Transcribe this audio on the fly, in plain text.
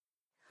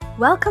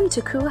Welcome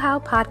to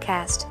Kuhau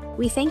Podcast.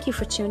 We thank you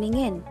for tuning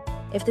in.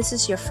 If this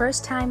is your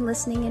first time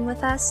listening in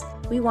with us,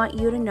 we want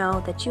you to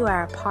know that you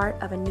are a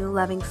part of a new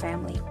loving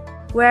family.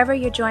 Wherever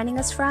you're joining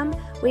us from,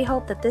 we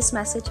hope that this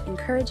message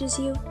encourages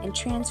you and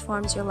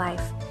transforms your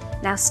life.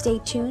 Now stay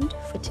tuned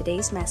for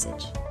today's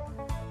message.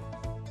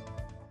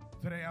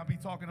 Today I'll be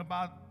talking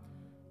about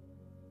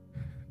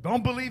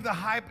Don't Believe the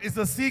Hype is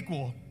a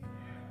Sequel.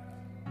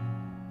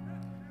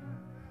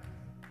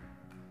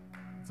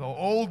 So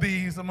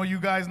oldies, some of you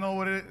guys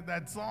know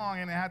that song,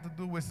 and it had to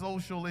do with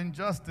social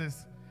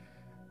injustice.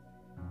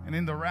 And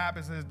in the rap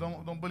it says,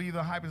 don't believe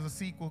the hype is a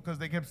sequel, because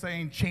they kept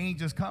saying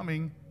change is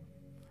coming.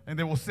 And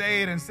they will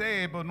say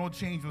it, but no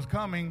change was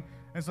coming.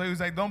 And so he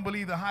was like, don't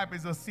believe the hype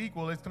is a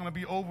sequel. It's going to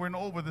be over and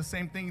over the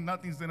same thing.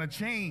 Nothing's going to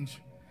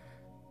change.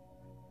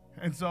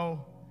 And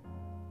so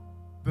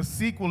the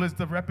sequel is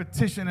the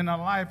repetition in our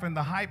life, and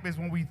the hype is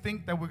when we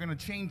think that we're going to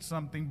change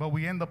something, but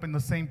we end up in the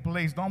same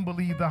place. Don't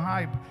believe the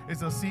hype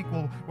is a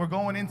sequel. We're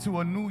going into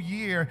a new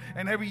year,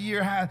 and every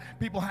year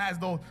people has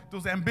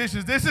those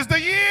ambitions. This is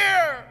the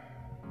year.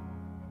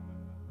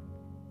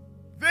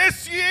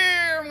 This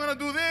year I'm going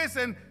to do this,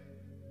 and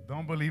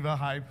don't believe the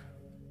hype.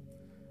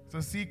 It's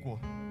a sequel.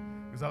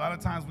 Because a lot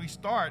of times we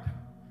start,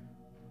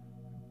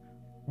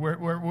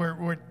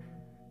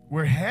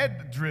 we're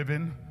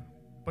head-driven,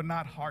 but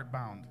not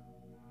heart-bound.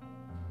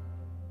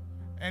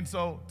 And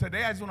so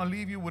today I just want to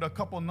leave you with a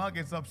couple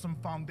nuggets of some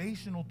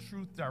foundational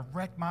truth that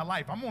wrecked my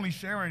life. I'm only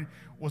sharing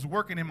what's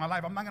working in my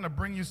life. I'm not going to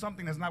bring you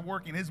something that's not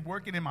working. It's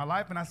working in my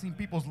life, and I've seen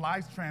people's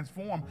lives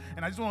transform.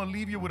 And I just want to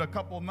leave you with a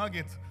couple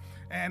nuggets.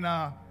 And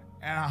I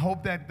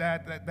hope that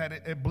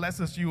it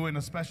blesses you in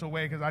a special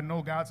way, because I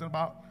know God's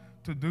about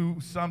to do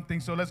something.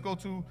 So let's go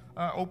to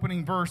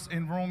opening verse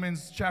in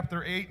Romans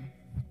chapter 8.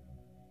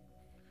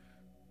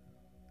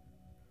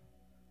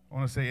 I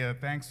want to say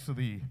thanks to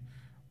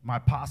my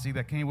posse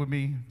that came with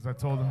me, because I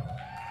told them,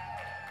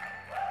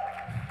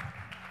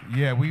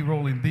 yeah, we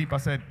rolling deep. I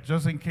said,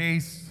 just in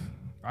case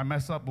I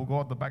mess up, we'll go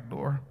out the back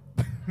door.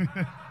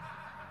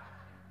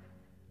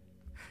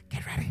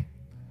 Get ready.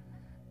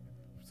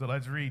 So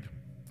let's read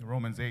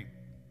Romans 8.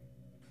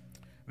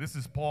 This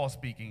is Paul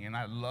speaking, and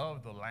I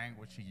love the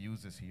language he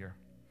uses here,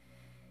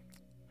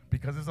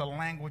 because it's a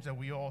language that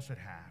we all should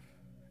have.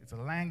 It's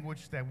a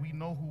language that we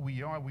know who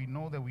we are. We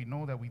know that we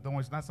don't.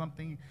 It's not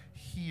something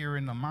here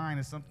in the mind.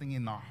 It's something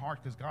in the heart,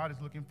 because God is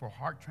looking for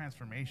heart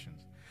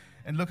transformations.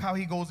 And look how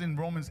he goes in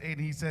Romans 8,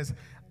 and he says,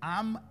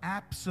 I'm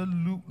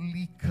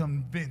absolutely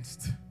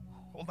convinced.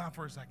 Hold on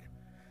for a second.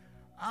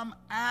 I'm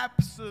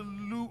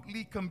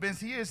absolutely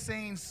convinced. He is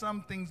saying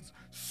something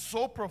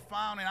so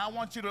profound, and I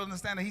want you to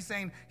understand that he's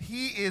saying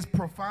he is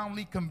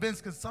profoundly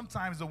convinced, because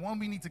sometimes the one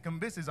we need to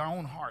convince is our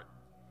own heart.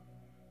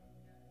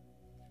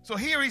 So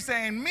here he's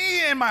saying,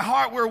 me and my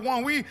heart, we're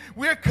one.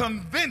 We're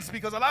convinced,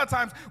 because a lot of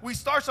times we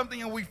start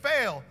something and we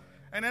fail.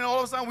 And then all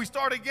of a sudden we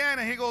start again,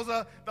 and he goes,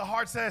 the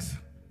heart says,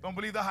 don't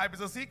believe the hype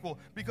is a sequel.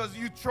 Because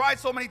you tried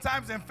so many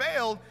times and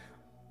failed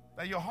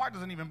that your heart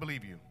doesn't even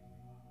believe you.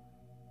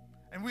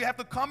 And we have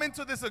to come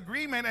into this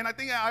agreement, and I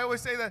think I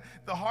always say that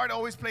the heart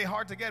always play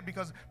hard to get,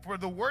 because for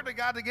the word of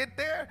God to get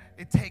there,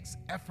 it takes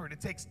effort, it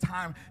takes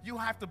time. You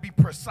have to be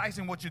precise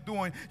in what you're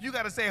doing. You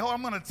got to say,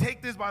 I'm going to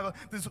take this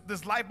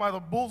this life by the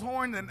bull's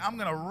horn, and I'm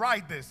going to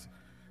ride this.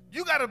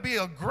 You got to be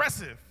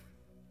aggressive.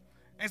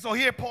 And so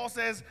here Paul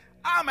says,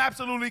 I'm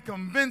absolutely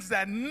convinced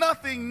that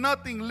nothing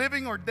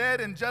living or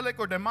dead, angelic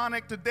or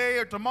demonic, today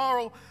or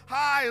tomorrow,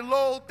 high,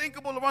 low,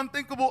 thinkable or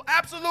unthinkable,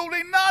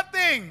 absolutely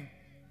nothing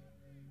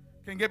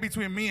can get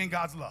between me and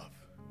God's love.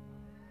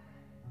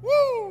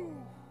 Woo!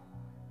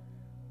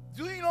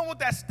 Do you know what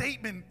that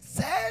statement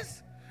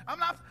says? I'm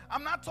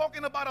not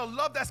talking about a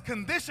love that's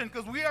conditioned,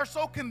 because we are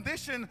so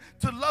conditioned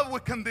to love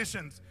with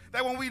conditions,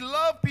 that when we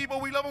love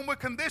people, we love them with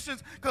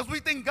conditions because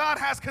we think God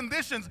has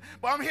conditions.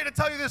 But I'm here to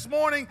tell you this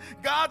morning,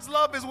 God's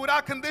love is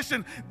without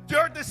condition.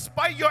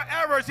 Despite your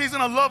errors, he's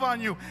going to love on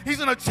you. He's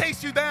going to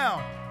chase you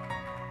down.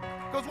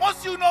 Because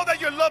once you know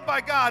that you're loved by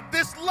God,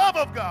 this love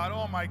of God,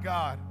 oh my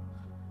God,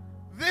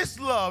 This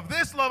love,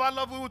 I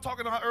love, we were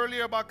talking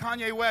earlier about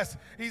Kanye West.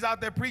 He's out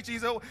there preaching.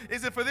 He's like,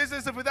 is it for this,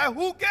 is it for that?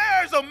 Who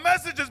cares? The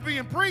message is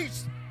being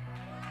preached.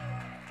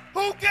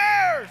 Who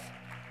cares?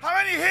 How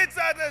many hits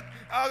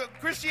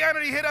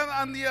Christianity hit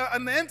on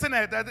the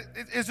internet that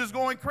it's just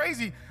going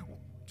crazy?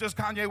 Just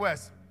Kanye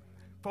West.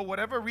 For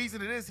whatever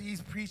reason it is,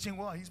 he's preaching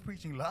love.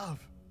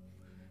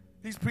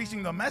 He's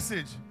preaching the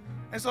message.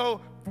 And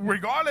so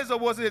regardless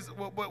of what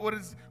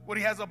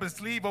he has up his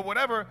sleeve or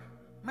whatever,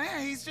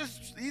 man,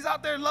 he's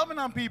out there loving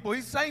on people.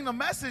 He's saying the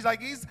message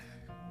like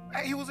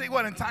he was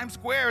in Times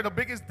Square, the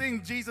biggest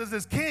thing, Jesus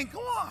is king.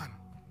 Come on.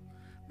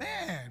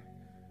 Man,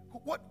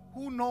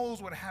 who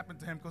knows what happened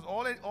to him? Because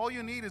all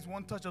you need is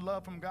one touch of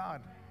love from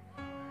God.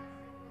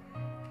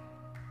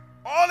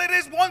 All it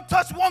is, one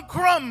touch, one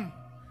crumb,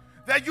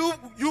 that you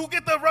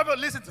get the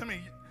revelation. Listen to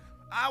me.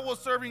 I was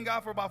serving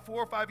God for about 4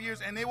 or 5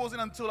 years, and it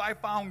wasn't until I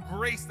found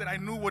grace that I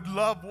knew what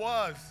love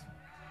was.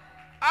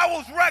 I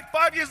was wrecked.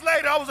 5 years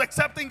later, I was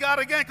accepting God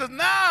again, because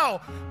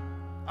now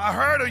I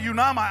heard of you.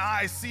 Now my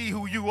eyes see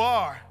who you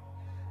are.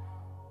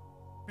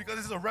 because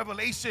it's a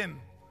revelation.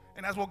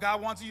 And that's what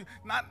God wants you.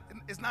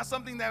 It's not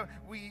something that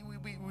we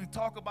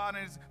talk about.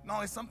 And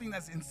it's something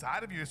that's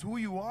inside of you. It's who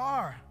you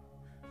are.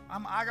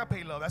 I'm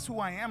agape love. That's who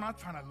I am. I'm not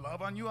trying to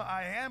love on you.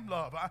 I am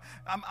love.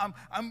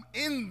 I'm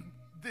in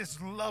this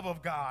love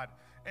of God.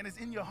 And it's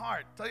in your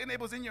heart. Tell your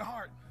neighbor, it's in your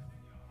heart.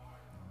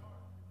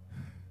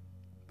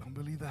 Don't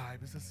believe the hype.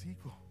 It's a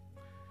sequel.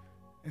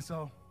 And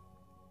so,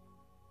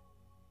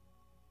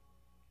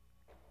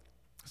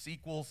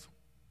 sequels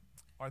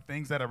are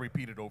things that are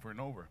repeated over and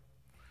over.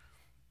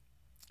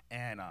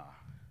 And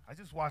I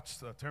just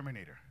watched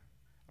Terminator.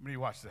 How many of you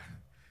watched that?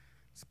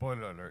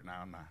 Spoiler alert, now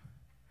I'm not.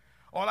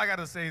 All I got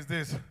to say is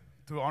this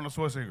to Arnold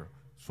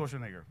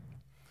Schwarzenegger.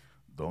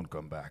 Don't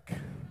come back.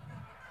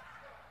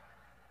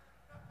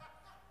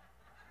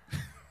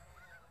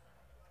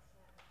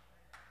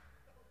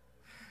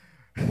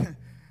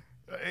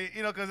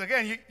 Because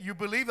again, you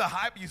believe the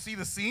hype, you see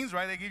the scenes,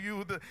 right? They give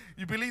you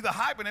you believe the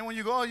hype, and then when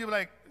you go, you're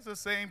like, it's the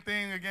same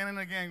thing again and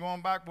again,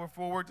 going backward,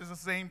 forward, it's the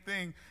same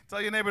thing.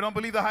 Tell your neighbor, don't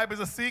believe the hype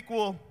is a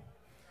sequel.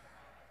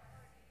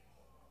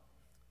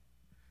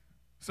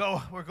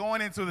 So we're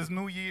going into this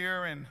new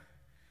year, and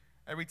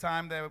every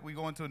time that we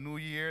go into a new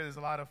year, there's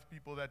a lot of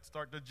people that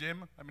start the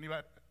gym.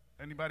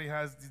 Anybody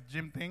has the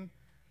gym thing?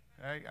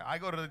 Right? I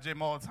go to the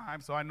gym all the time,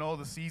 so I know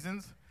the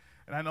seasons,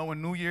 and I know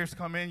when New Year's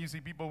come in, you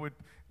see people with,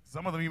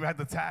 some of them even had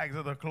the tags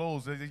of their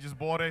clothes. They just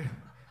bought it.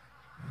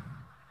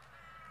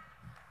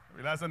 I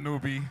mean, that's a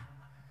newbie.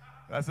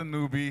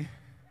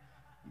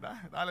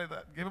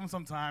 Give him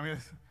some time.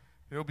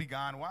 He'll be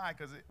gone. Why?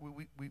 Because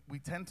we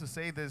tend to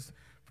say this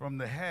from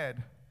the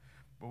head,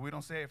 but we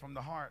don't say it from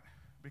the heart.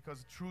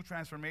 Because true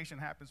transformation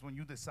happens when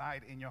you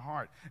decide in your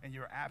heart and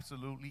you're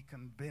absolutely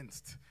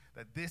convinced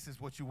that this is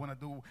what you want to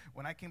do.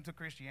 When I came to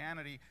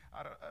Christianity,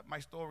 my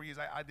story is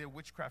I did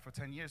witchcraft for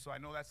 10 years, so I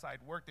know that side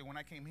worked. And when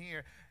I came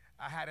here,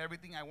 I had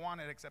everything I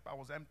wanted except I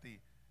was empty.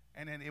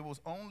 And then it was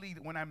only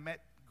when I met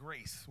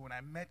grace,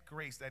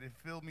 that it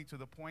filled me to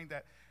the point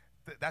that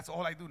that's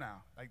all I do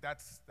now. Like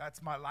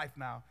that's my life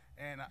now.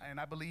 And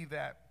I believe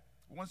that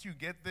once you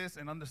get this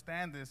and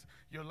understand this,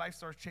 your life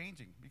starts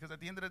changing. Because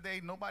at the end of the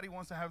day, nobody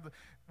wants to have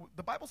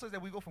the Bible says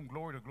that we go from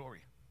glory to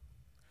glory.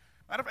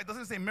 Matter of fact, it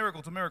doesn't say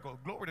miracle to miracle,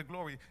 glory to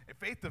glory,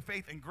 faith to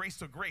faith, and grace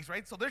to grace,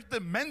 right? So there's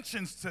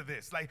dimensions to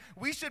this. Like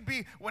we should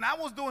be, when I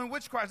was doing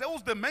witchcraft, there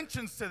was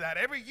dimensions to that.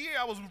 Every year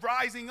I was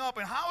rising up.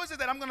 And how is it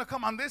that I'm going to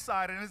come on this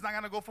side and it's not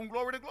going to go from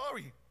glory to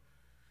glory?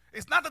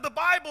 It's not that the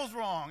Bible's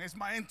wrong. It's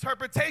my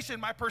interpretation,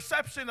 my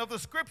perception of the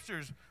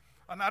scriptures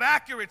are not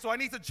accurate, so I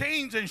need to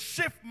change and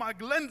shift my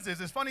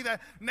lenses. It's funny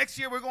that next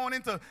year we're going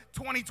into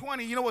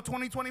 2020. You know what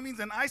 2020 means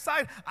in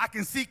eyesight? I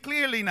can see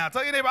clearly now.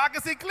 Tell your neighbor, I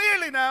can see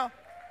clearly now.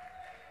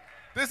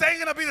 This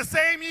ain't going to be the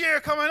same year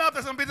coming up.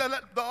 That's going to be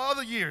the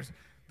other years.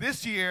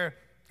 This year,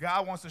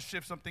 God wants to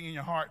shift something in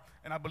your heart,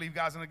 and I believe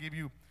God's going to give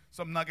you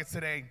some nuggets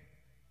today.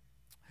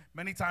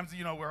 Many times,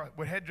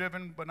 we're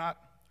head-driven, but not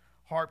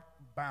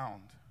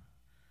heart-bound.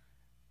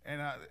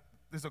 And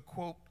there's a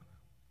quote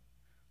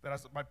that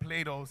by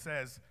Plato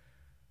says,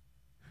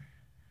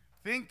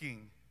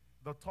 thinking,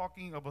 the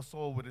talking of a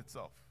soul with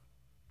itself,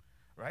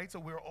 right? So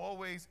we're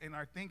always in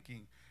our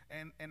thinking.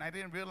 And I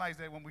didn't realize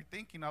that when we're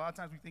thinking, a lot of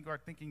times we think our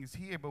thinking is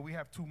here, but we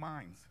have two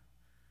minds.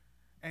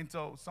 And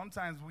so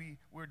sometimes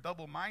we're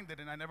double-minded,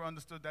 and I never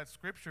understood that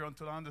scripture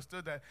until I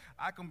understood that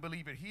I can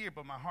believe it here,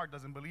 but my heart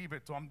doesn't believe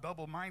it, so I'm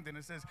double-minded. And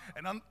it says,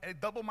 a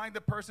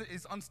double-minded person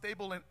is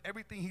unstable in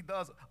everything he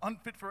does,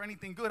 unfit for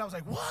anything good. I was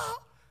like, what?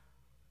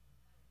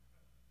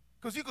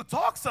 Because you could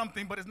talk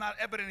something, but it's not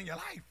evident in your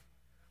life.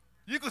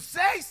 You could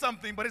say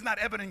something, but it's not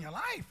evident in your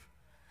life.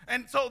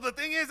 And so the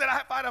thing is that I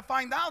have to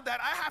find out that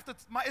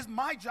it's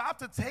my job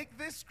to take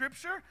this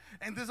scripture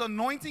and this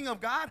anointing of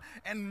God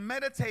and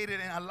meditate it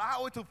and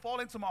allow it to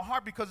fall into my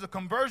heart, because the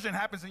conversion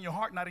happens in your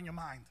heart, not in your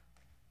mind.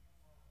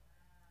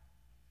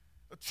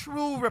 A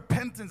true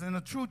repentance and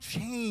a true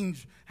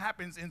change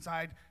happens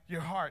inside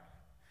your heart.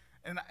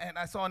 And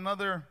I saw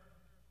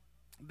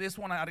this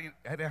one I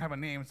didn't have a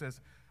name. It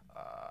says,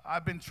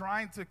 I've been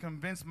trying to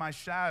convince my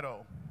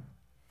shadow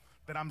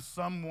that I'm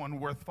someone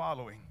worth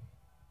following.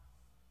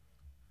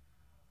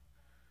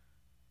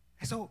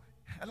 And so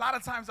a lot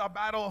of times our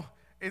battle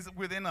is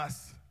within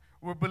us.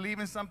 We're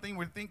believing something,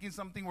 we're thinking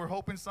something, we're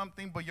hoping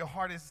something, but your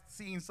heart is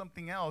seeing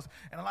something else.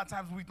 And a lot of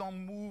times we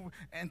don't move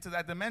into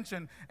that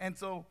dimension. And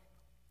so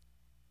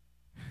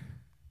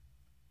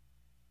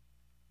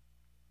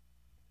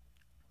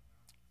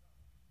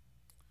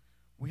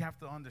we have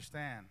to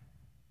understand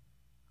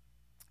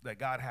that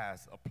God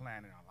has a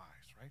plan in our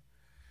lives, right?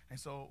 And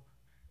so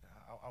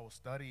I was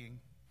studying,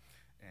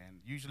 and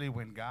usually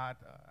when God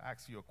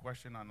asks you a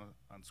question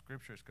on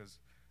scriptures, because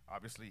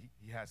obviously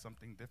he has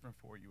something different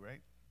for you,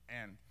 right?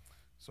 And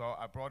so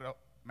I brought up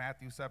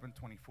Matthew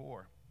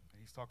 7:24.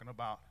 He's talking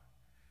about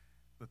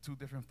the two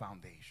different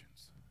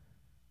foundations.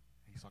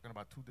 He's talking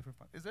about two different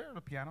Is there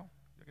a piano?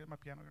 You get my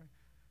piano ready?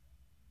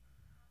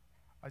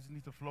 I just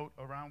need to float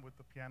around with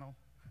the piano.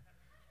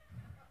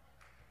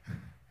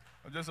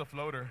 I'm just a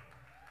floater.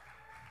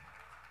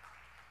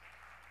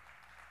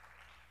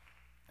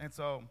 And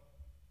so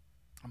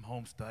I'm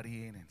home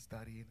studying and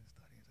studying and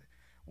studying.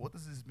 What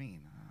does this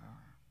mean?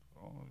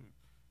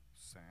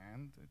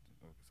 Sand,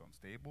 it's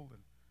unstable,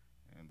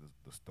 and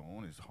the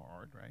stone is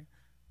hard, right?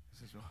 He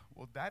says,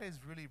 well, that is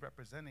really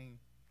representing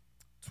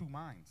two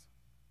minds.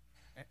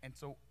 And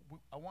so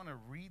I want to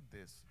read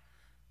this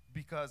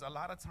because a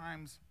lot of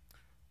times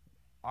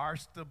our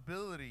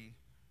stability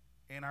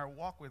in our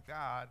walk with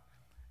God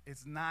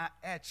is not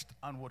etched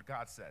on what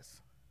God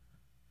says.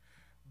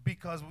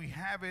 Because we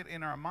have it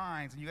in our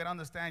minds, and you got to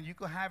understand, you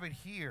could have it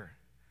here,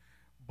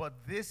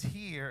 but this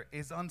here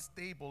is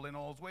unstable in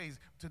all ways.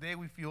 Today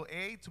we feel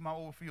A,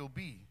 tomorrow we feel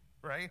B,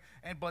 right?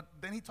 But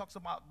then he talks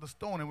about the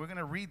stone, and we're going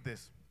to read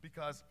this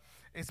because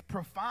it's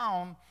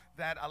profound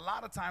that a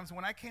lot of times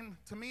when I came,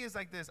 to me it's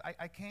like this,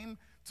 I came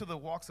to the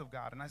walks of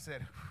God, and I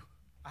said,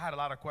 I had a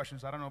lot of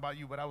questions. I don't know about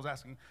you, but I was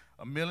asking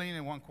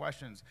 1,000,001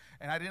 questions,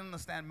 and I didn't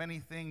understand many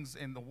things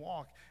in the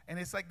walk. And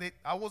it's like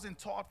I wasn't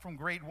taught from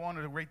grade 1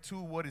 or grade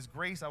 2 what is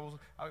grace.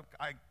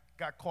 I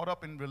got caught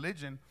up in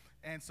religion,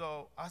 and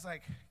so I was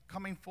like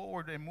coming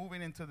forward and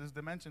moving into this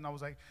dimension. I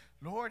was like,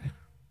 Lord,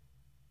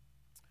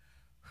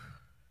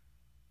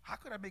 how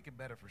could I make it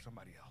better for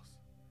somebody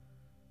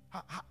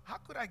else? How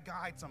could I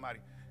guide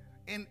somebody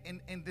in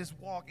this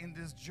walk, in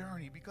this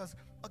journey? Because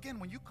again,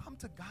 when you come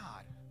to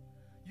God,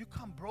 you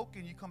come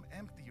broken, you come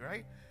empty,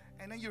 right?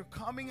 And then you're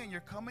coming and you're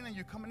coming and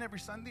you're coming every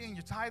Sunday and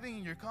you're tithing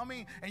and you're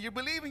coming and you're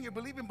believing,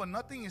 but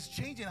nothing is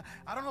changing.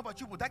 I don't know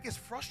about you, but that gets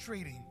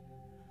frustrating.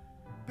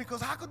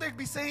 Because how could they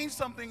be saying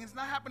something? It's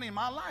not happening in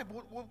my life.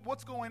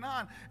 What's going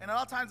on? And a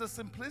lot of times the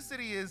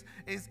simplicity is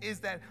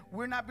that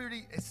we're not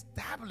really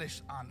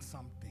established on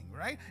something,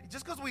 right?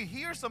 Just because we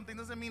hear something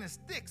doesn't mean it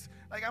sticks.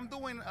 Like I'm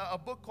doing a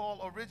book called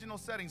Original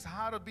Settings,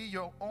 How to Be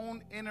Your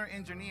Own Inner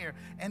Engineer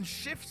and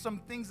Shift Some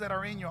Things That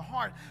Are in Your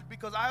Heart.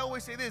 Because I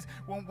always say this,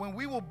 when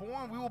we were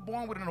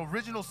born with an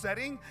original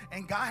setting,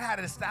 and God had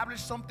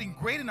established something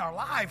great in our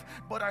life,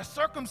 but our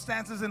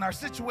circumstances and our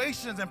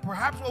situations and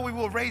perhaps what we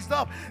were raised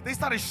up, they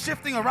started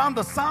shifting around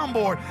the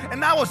soundboard, and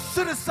now it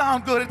shouldn't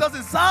sound good. It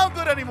doesn't sound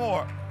good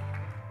anymore.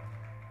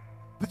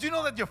 Did you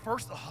know that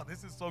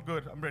this is so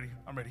good. I'm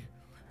ready.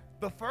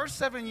 The first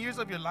 7 years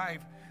of your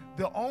life,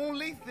 the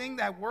only thing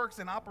that works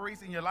and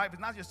operates in your life is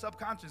not your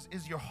subconscious,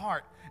 is your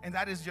heart. And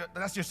that's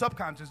your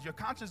subconscious. Your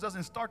conscious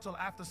doesn't start till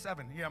after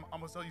 7. Here, I'm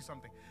going to tell you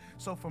something.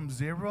 So from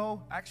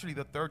 0, actually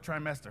the 3rd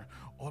trimester,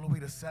 all the way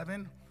to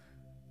 7,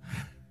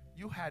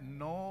 you had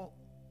no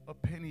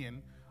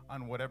opinion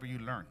on whatever you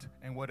learned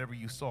and whatever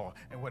you saw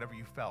and whatever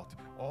you felt.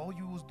 All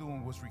you was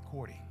doing was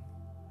recording.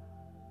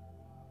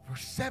 For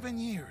 7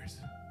 years,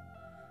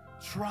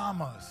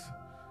 traumas,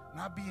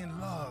 not being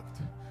loved,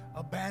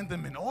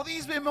 abandonment, all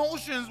these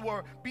emotions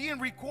were being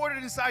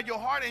recorded inside your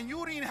heart, and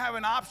you didn't have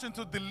an option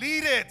to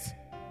delete it.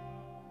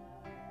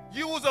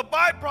 You was a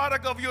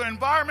byproduct of your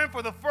environment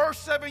for the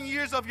first 7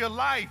 years of your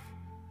life.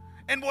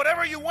 And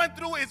whatever you went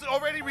through is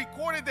already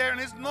recorded there, and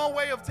there's no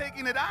way of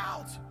taking it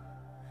out.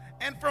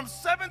 And from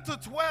 7 to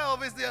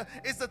 12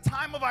 is the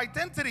time of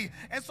identity.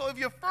 And so if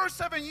your first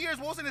 7 years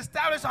wasn't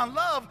established on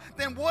love,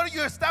 then what are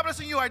you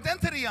establishing your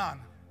identity on?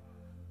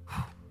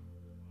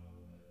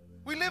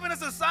 We live in a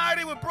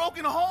society with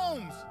broken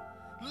homes.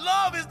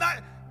 Love is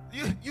not,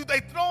 they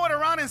throw it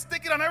around and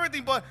stick it on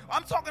everything, but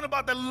I'm talking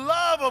about the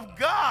love of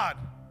God.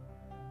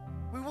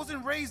 We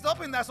wasn't raised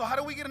up in that, so how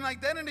do we get an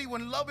identity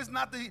when love is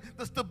not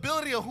the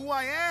stability of who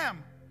I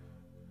am?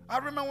 I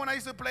remember when I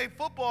used to play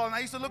football and I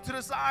used to look to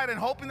the side and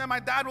hoping that my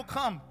dad would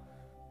come.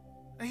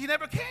 And he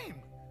never came,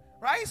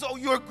 right? So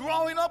you're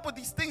growing up with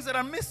these things that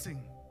are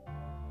missing.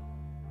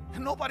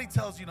 And nobody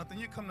tells you nothing.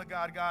 You come to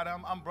God,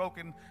 I'm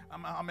broken,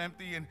 I'm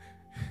empty, and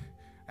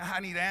I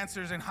need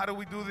answers, and how do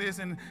we do this?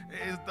 And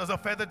does a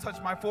feather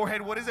touch my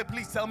forehead? What is it?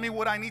 Please tell me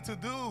what I need to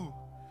do.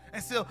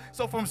 And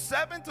so from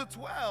 7 to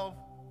 12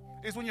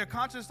 is when your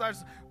conscience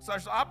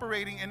starts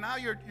operating, and now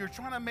you're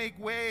trying to make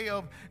way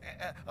of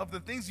the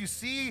things you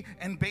see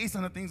and based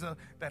on the things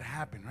that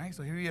happen, right?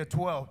 So here you're at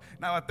 12.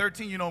 Now at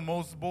 13, you know,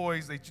 most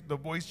boys, the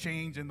boys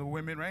change and the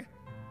women, right?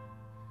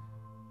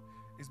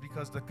 It's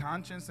because the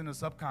conscience and the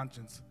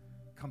subconscious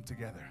come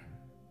together.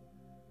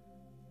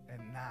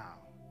 And now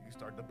you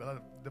start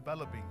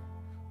developing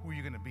who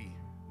you're going to be.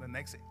 The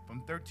next,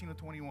 from 13 to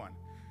 21,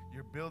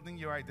 you're building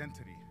your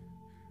identity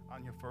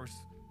on your first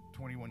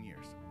 21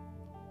 years.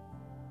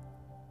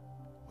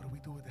 What do we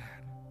do with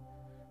that?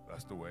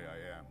 That's the way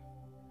I am.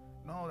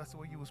 No, that's the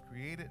way you was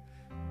created.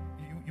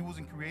 You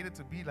wasn't created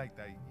to be like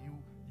that.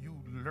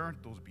 You learned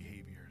those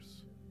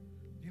behaviors.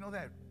 You know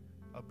that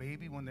a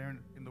baby, when they're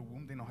in the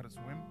womb, they know how to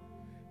swim?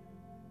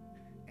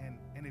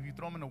 And if you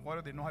throw them in the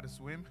water, they know how to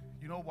swim.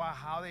 You know why?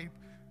 How they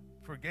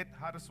forget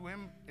how to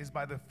swim is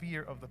by the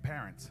fear of the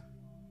parents.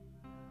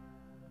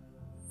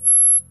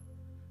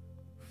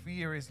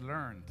 Fear is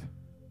learned.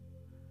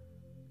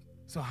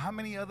 So how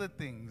many other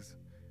things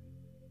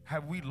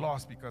have we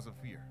lost because of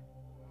fear?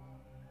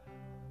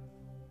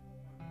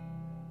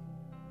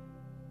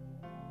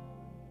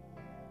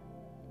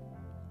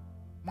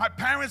 My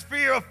parents'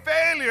 fear of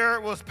failure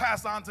was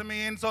passed on to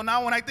me, and so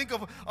now when I think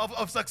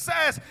of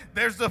success,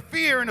 there's the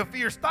fear, and the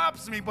fear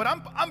stops me. But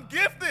I'm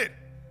gifted.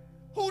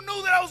 Who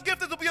knew that I was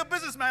gifted to be a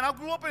businessman? I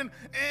grew up in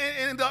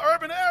the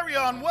urban area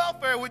on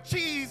welfare with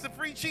cheese, the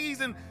free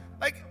cheese, and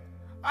like,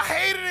 I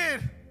hated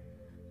it.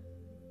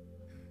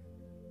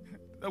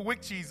 The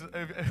wick cheese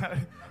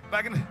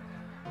back in the,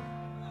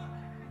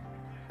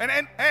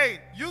 and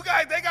hey, you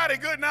guys, they got it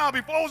good now.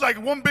 Before it was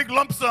like one big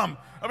lump sum.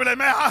 I mean, like,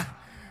 man,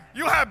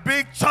 you have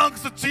big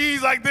chunks of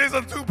cheese like this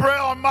on two bread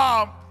on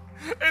Mom.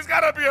 It's got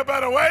to be a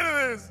better way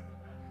to this.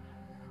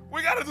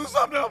 We got to do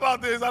something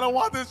about this. I don't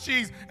want this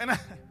cheese. And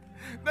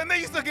then they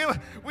used to give,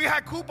 we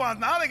had coupons.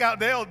 Now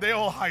they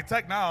all high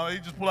tech now. They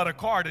just pull out a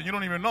card and you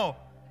don't even know.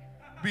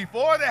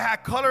 Before they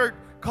had colored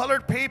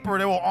paper.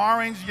 They were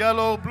orange,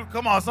 yellow, blue.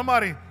 Come on,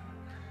 somebody.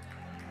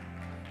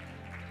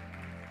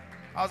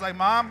 I was like,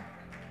 Mom,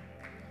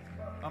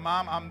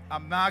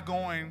 I'm not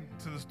going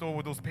to the store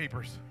with those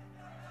papers.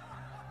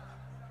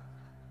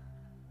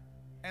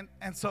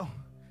 And so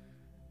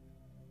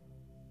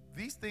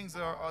these things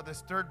are that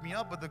stirred me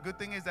up, but the good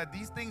thing is that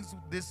these things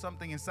did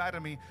something inside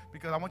of me,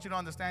 because I want you to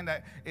understand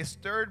that it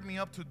stirred me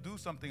up to do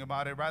something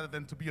about it rather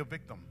than to be a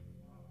victim.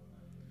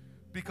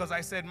 Because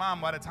I said,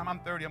 Mom, by the time I'm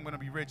 30, I'm going to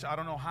be rich. I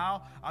don't know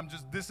how.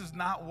 This is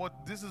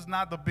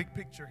not the big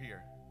picture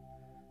here.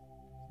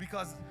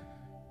 Because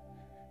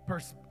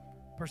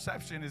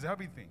perception is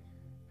everything.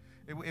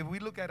 If we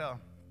look at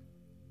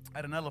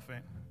an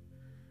elephant,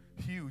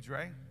 huge,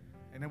 right?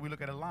 And then we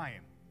look at a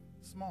lion,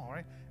 small,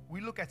 right?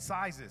 We look at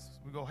sizes.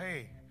 We go,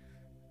 hey,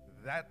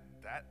 that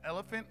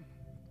elephant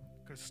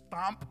could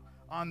stomp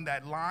on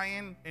that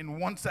lion in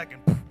 1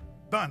 second.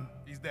 Done.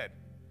 He's dead.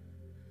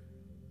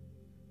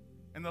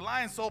 And the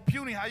lion's so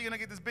puny, how are you going to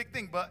get this big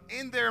thing? But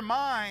in their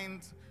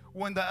minds,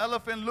 when the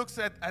elephant looks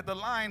at the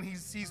lion, he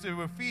sees it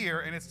with fear,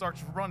 and it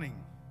starts running.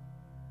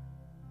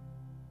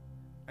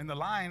 And the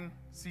lion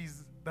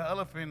sees the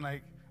elephant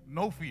like,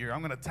 no fear.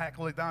 I'm going to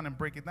tackle it down and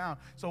break it down.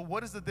 So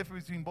what is the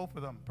difference between both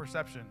of them?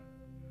 Perception.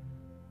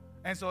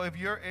 And so if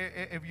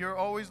you're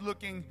always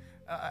looking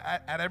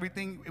at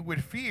everything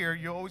with fear,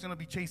 you're always going to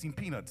be chasing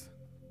peanuts.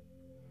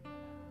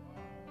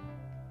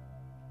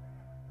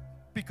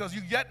 Because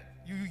you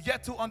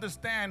yet to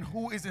understand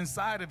who is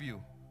inside of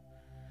you.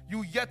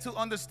 You yet to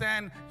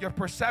understand your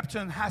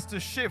perception has to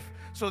shift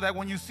so that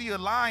when you see a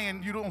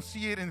lion, you don't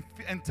see it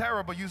in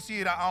terror, but you see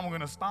it, I'm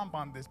going to stomp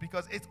on this,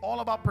 because it's all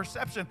about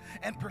perception.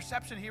 And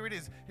perception, here it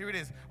is.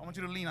 I want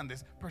you to lean on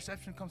this.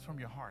 Perception comes from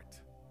your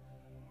heart.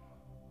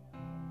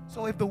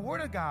 So if the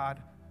Word of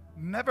God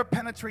never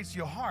penetrates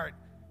your heart,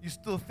 you're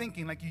still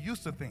thinking like you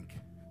used to think.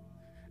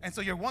 And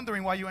so you're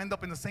wondering why you end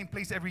up in the same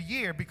place every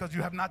year, because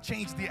you have not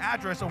changed the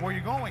address of where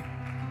you're going.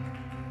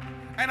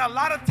 And a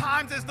lot of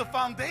times it's the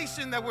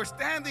foundation that we're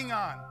standing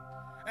on.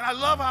 And I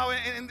love how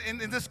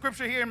in this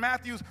scripture here in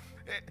Matthew,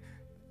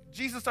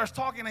 Jesus starts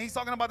talking, and he's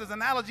talking about this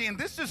analogy, and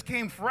this just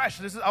came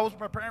fresh. I was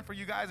preparing for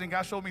you guys, and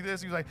God showed me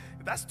this. He was like,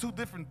 that's two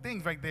different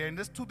things right there, and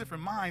there's two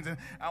different minds. And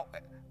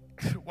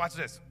watch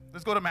this.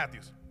 Let's go to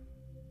Matthew.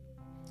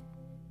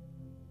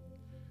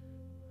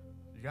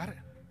 You got it?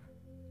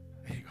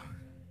 There you go.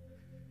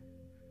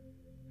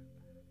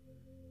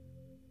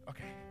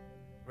 Okay.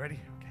 Ready?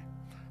 Okay.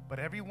 But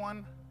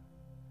everyone,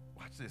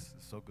 watch this.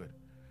 It's so good.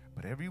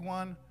 But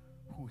everyone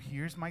who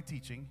hears my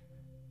teaching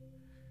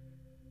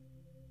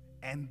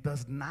and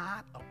does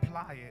not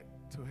apply it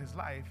to his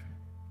life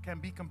can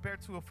be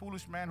compared to a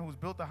foolish man who's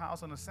built a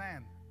house on the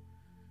sand.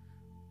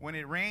 When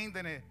it rained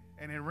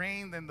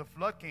and the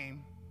flood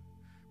came,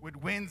 with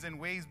winds and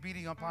waves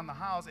beating upon the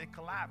house, it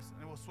collapsed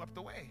and it was swept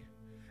away.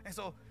 And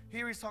so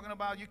here he's talking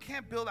about you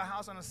can't build a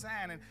house on the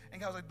sand.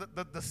 And God's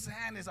like, the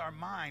sand is our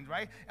mind,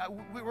 right?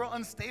 We're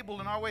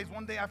unstable in our ways.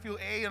 One day I feel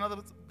A,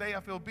 another day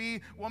I feel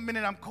B. 1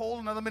 minute I'm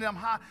cold, another minute I'm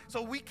hot.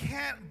 So we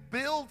can't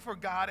build for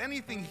God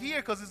anything here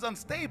because it's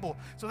unstable.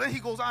 So then he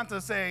goes on to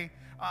say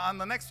on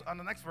the next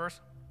verse,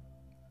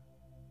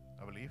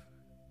 I believe.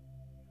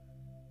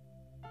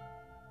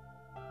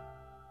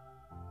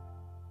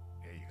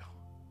 There you go.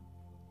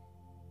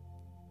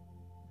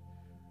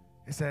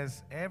 It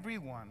says,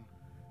 everyone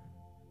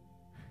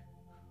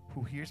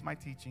who hears my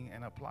teaching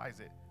and applies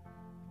it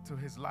to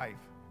his life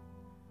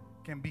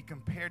can be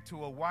compared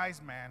to a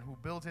wise man who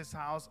built his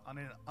house on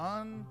an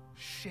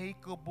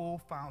unshakable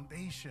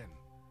foundation.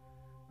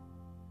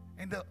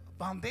 And the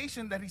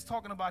foundation that he's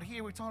talking about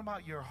here, we're talking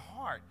about your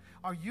heart.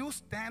 Are you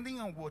standing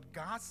on what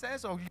God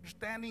says, or are you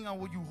standing on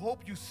what you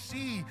hope you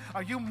see?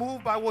 Are you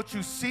moved by what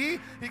you see?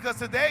 Because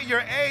today you're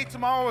A,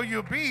 tomorrow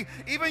you're B.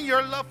 Even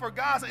your love for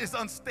God is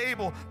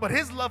unstable, but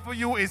his love for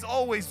you is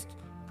always.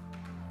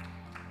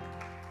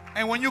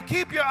 And when you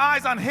keep your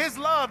eyes on his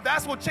love,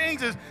 that's what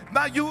changes.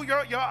 Not your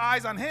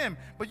eyes on him.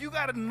 But you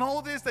got to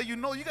know this, that you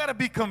got to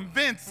be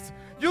convinced.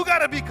 You got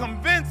to be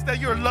convinced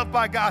that you're loved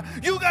by God.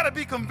 You got to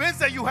be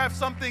convinced that you have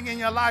something in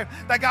your life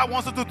that God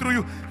wants to do through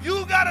you.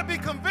 You got to be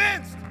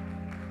convinced.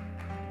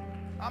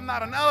 I'm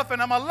not an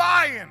elephant, I'm a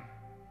lion.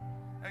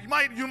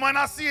 You might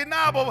not see it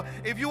now, but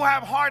if you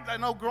have heart, I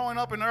know growing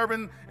up in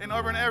urban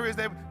areas,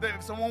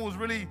 if someone was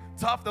really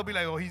tough, they'll be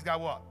like, oh, he's got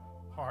what?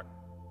 Heart.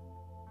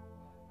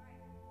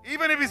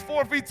 Even if he's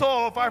 4 feet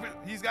tall or 5 feet,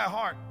 he's got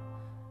heart.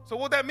 So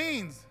what that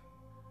means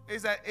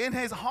is that in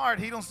his heart,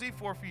 he don't see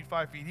 4 feet,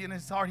 5 feet. In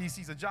his heart, he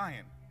sees a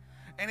giant.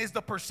 And it's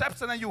the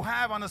perception that you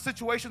have on the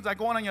situations that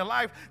go on in your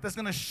life that's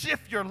going to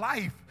shift your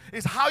life.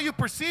 It's how you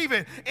perceive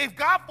it. If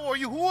God for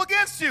you, who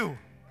against you?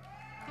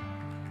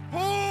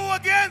 Who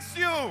against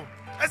you?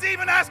 That's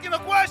even asking a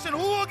question.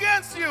 Who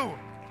against you?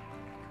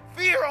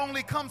 Fear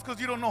only comes because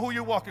you don't know who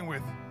you're walking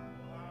with.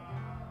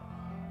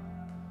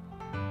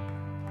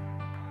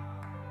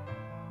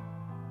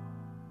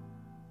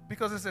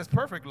 Because it says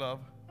perfect love.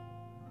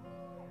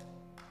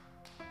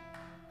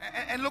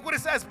 And look what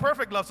it says,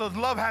 perfect love. So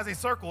love has a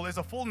circle, there's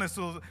a fullness.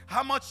 So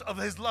how much of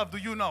his love do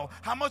you know?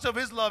 How much of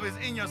his love is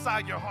in your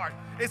side, your heart?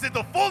 Is it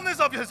the fullness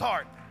of his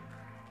heart?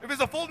 If it's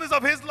the fullness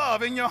of his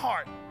love in your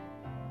heart.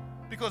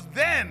 Because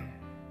then,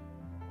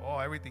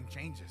 everything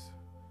changes.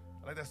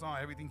 I like that song,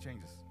 everything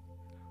changes.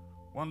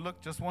 One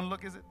look, just one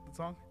look, is it the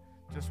song?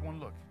 Just one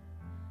look.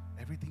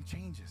 Everything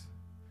changes.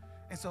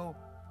 And so,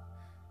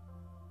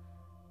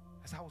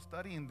 as I was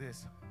studying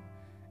this,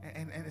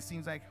 and it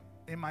seems like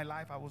in my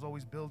life, I was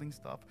always building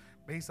stuff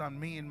based on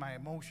me and my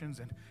emotions,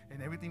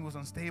 and everything was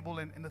unstable.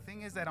 And the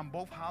thing is that on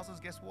both houses,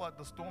 guess what?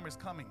 The storm is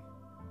coming.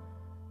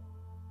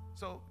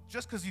 So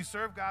just because you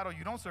serve God or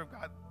you don't serve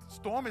God, the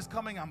storm is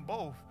coming on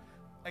both.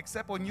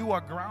 Except when you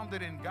are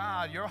grounded in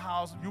God, your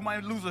house, you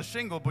might lose a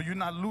shingle, but you're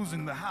not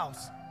losing the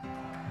house.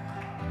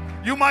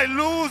 You might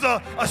lose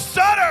a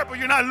shutter, but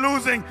you're not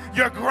losing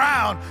your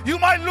ground. You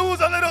might lose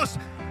a little...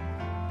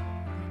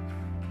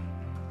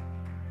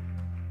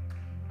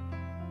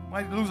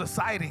 might lose a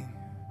siding,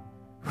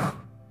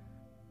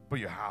 but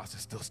your house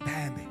is still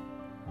standing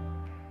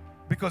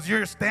because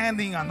you're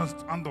standing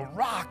on the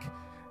rock.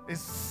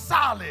 It's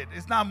solid.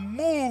 It's not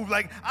moved.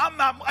 Like I'm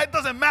not. It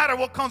doesn't matter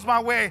what comes my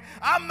way.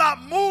 I'm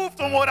not moved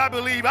from what I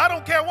believe. I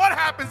don't care what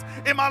happens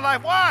in my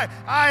life. Why?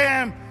 I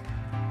am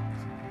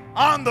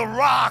on the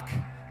rock.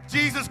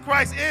 Jesus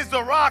Christ is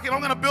the rock. If I'm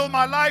going to build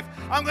my life,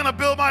 I'm going to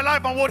build my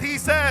life on what he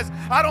says.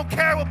 I don't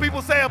care what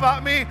people say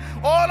about me.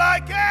 All I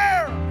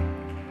care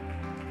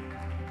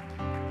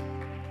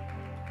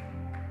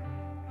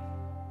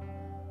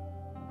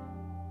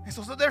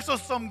So there's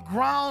some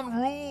ground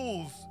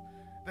rules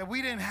that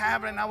we didn't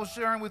have, and I was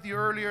sharing with you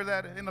earlier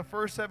that in the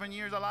first 7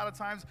 years, a lot of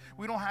times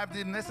we don't have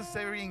the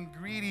necessary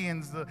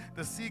ingredients,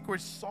 the secret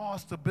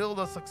sauce to build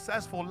a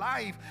successful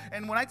life.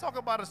 And when I talk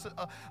about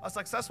a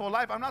successful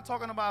life, I'm not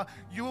talking about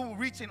you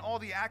reaching all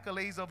the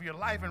accolades of your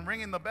life and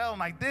ringing the bell,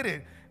 and I did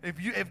it.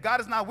 If God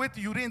is not with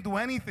you, you didn't do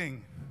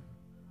anything.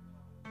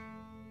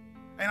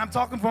 And I'm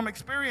talking from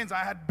experience.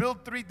 I had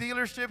built 3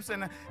 dealerships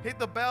and hit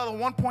the bell, a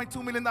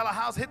 $1.2 million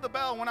house, hit the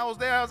bell. When I was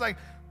there, I was like,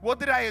 what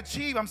did I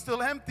achieve? I'm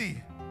still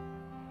empty.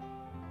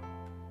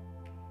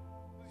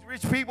 These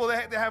rich people,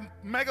 they have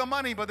mega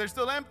money, but they're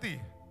still empty.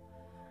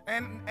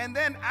 And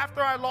then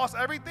after I lost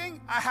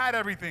everything, I had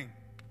everything.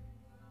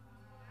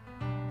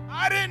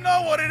 I didn't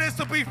know what it is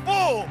to be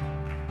full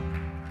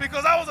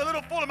because I was a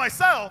little full of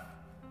myself,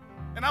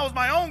 and I was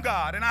my own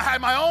God, and I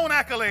had my own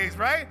accolades,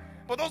 right?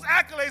 But those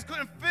accolades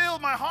couldn't fill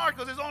my heart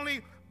because there's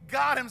only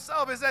God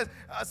himself. It says,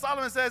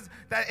 Solomon says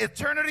that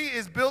eternity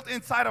is built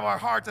inside of our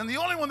hearts. And the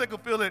only one that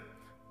could fill it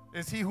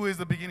is he who is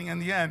the beginning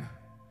and the end,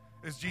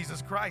 is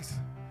Jesus Christ.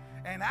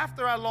 And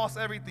after I lost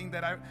everything,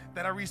 that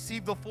I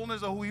received the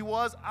fullness of who he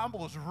was, I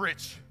was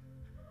rich.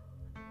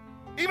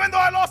 Even though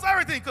I lost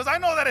everything, because I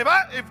know that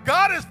if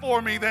God is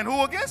for me, then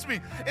who against me?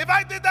 If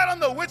I did that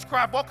under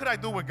witchcraft, what could I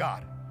do with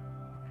God?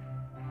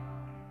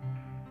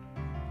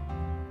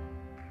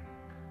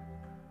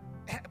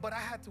 But I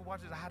had to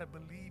watch it. I had to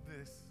believe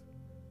this.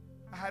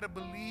 I had to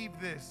believe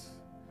this.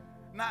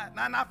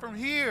 Not from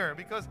here,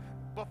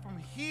 but from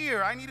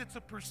here, I needed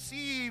to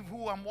perceive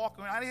who I'm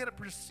walking with. I needed to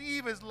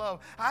perceive his love.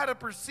 I had to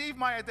perceive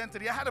my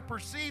identity. I had to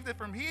perceive it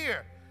from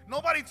here.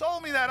 Nobody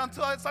told me that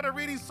until I started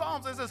reading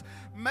Psalms. It says,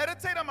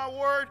 meditate on my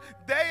word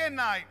day and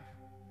night,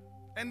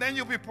 and then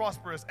you'll be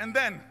prosperous. And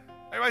then,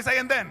 everybody say,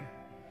 and then.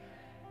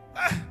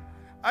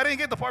 I didn't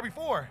get the part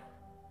before.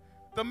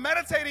 The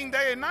meditating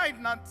day and night,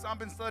 I've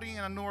been studying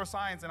in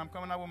neuroscience, and I'm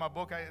coming out with my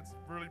book. It's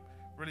really,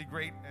 really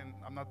great, and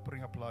I'm not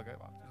putting a plug.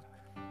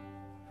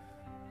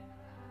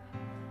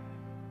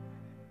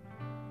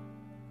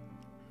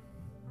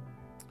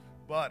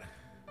 But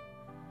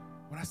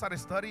when I started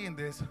studying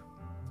this,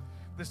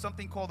 there's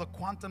something called the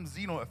quantum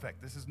Zeno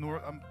effect. This is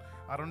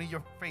I don't need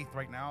your faith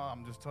right now.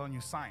 I'm just telling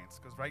you science,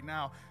 because right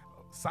now,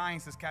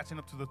 science is catching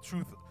up to the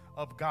truth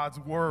of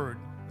God's word.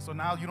 So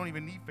now you don't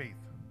even need faith.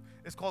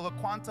 It's called the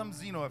quantum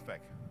Zeno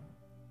effect.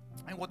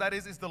 And what that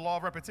is the law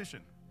of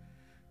repetition.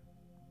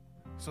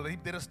 So they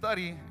did a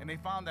study, and they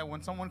found that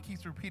when someone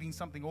keeps repeating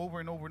something over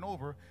and over and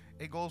over,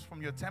 it goes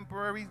from your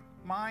temporary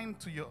mind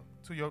to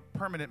your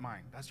permanent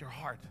mind. That's your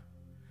heart.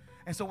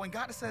 And so when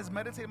God says,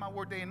 meditate my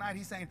word day and night,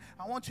 he's saying,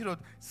 I want you to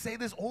say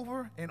this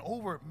over and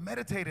over,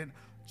 meditate and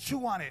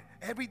chew on it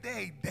every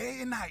day, day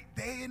and night,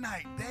 day and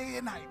night, day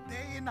and night,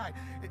 day and night.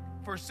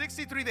 For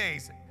 63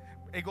 days,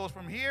 it goes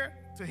from here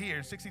to here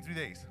in 63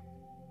 days.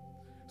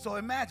 So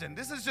imagine,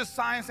 this is just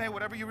science saying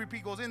whatever you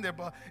repeat goes in there,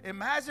 but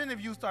imagine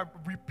if you start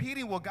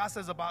repeating what God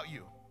says about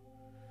you.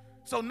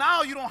 So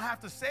now you don't have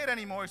to say it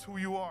anymore, it's who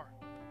you are.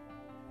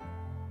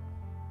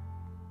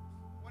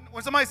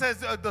 when somebody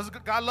says, does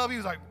God love you?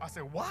 He's like, I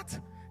said, what?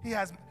 He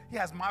has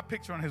my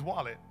picture on his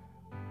wallet.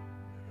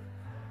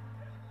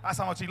 That's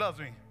how much he loves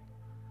me.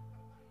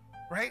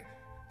 Right?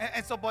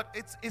 And so, but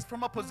it's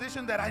from a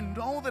position that I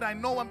know that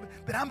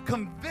I'm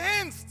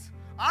convinced.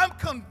 I'm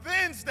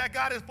convinced that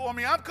God is for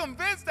me. I'm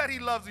convinced that he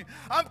loves me.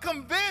 I'm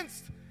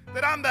convinced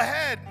that I'm the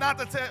head, not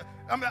the tail.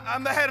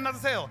 I'm the head and not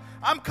the tail.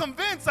 I'm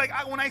convinced,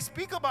 when I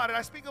speak about it,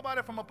 I speak about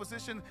it from a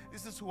position,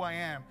 this is who I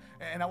am.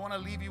 And I want to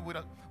leave you with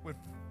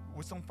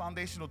some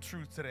foundational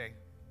truth today.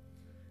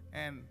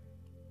 And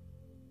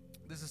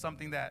this is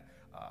something that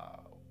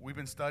we've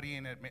been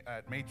studying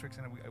at Matrix,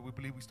 and we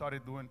believe we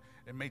started doing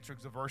in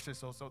Matrix the verses,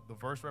 so the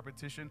verse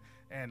repetition,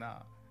 and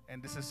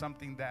this is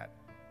something that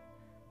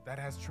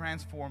has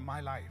transformed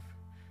my life.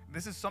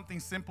 This is something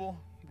simple,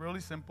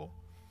 really simple,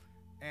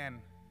 and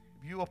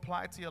if you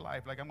apply it to your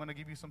life, like I'm going to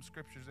give you some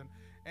scriptures,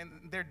 and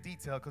they're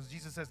detailed, because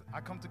Jesus says,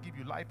 I come to give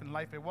you life, and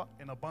life in what?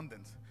 In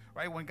abundance,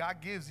 right? When God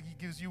gives, he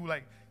gives you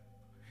like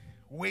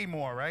way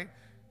more, right?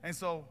 And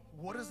so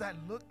what does that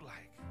look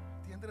like?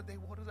 At the end of the day,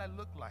 what does that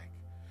look like?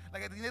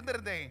 Like at the end of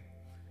the day,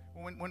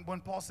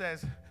 when Paul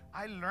says,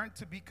 I learned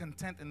to be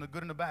content in the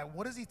good and the bad,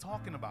 what is he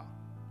talking about?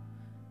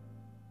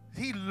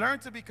 He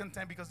learned to be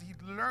content because he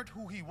learned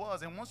who he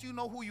was. And once you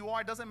know who you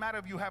are, it doesn't matter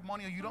if you have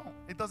money or you don't.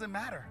 It doesn't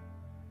matter.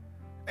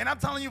 And I'm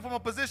telling you from a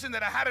position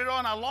that I had it all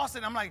and I lost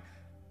it. I'm like,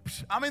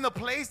 I'm in the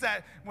place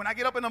that when I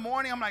get up in the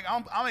morning, I'm like,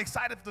 I'm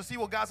excited to see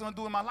what God's going to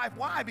do in my life.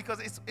 Why? Because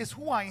it's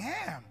who I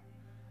am.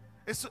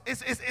 It's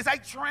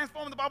like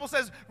transformed. The Bible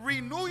says,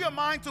 renew your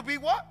mind to be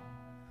what?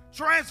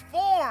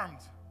 Transformed.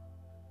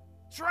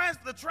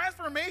 The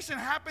transformation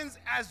happens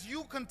as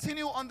you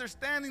continue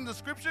understanding the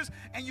scriptures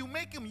and you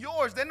make them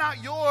yours. They're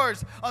not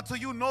yours until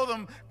you know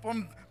them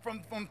from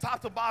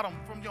top to bottom,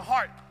 from your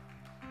heart.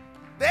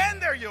 Then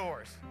they're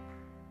yours.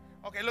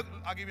 Okay, look,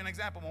 I'll give you an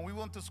example. When we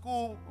went to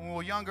school, when we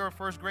were younger,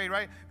 first grade,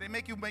 right? They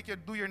make you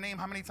do your name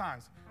how many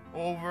times?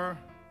 Over,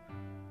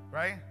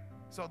 right?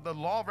 So the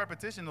law of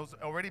repetition has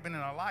already been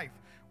in our life.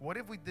 What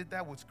if we did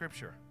that with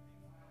scripture?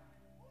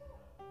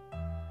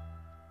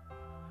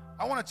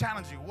 I want to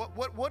challenge you.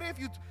 What if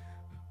you,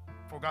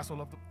 for God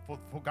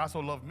so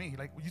loved me,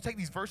 like you take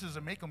these verses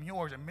and make them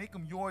yours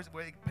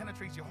where it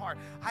penetrates your heart.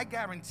 I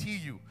guarantee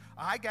you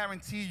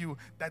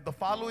that the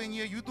following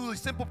year you do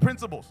these simple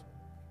principles.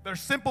 They're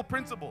simple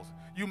principles.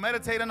 You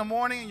meditate in the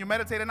morning and you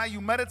meditate at night.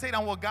 You meditate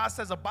on what God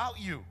says about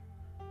you.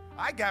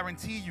 I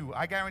guarantee you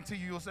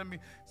you'll send me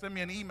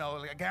an email.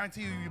 Like, I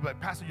guarantee you'll be like,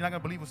 Pastor, you're not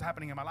going to believe what's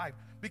happening in my life.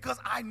 Because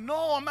I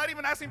know, I'm not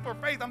even asking for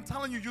faith. I'm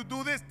telling you, you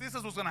do this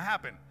is what's going to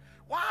happen.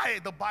 Why?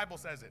 The Bible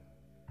says it.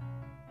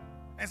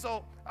 And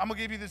so I'm going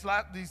to give you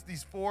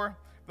these four.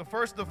 The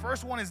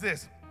first one is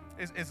this,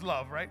 is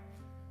love, right?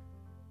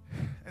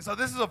 And so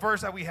this is a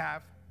verse that we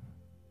have.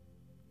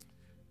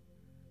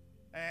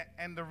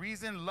 And the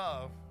reason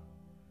love,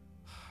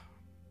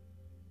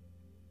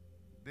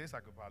 this I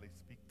could probably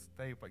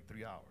stay for like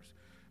 3 hours.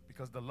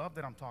 Because the love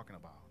that I'm talking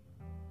about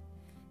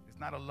is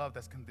not a love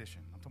that's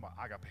conditioned. I'm talking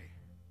about agape.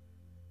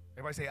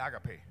 Everybody say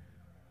agape.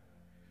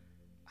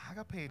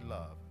 Agape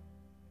love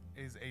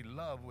is a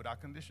love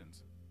without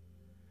conditions.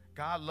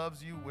 God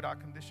loves you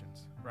without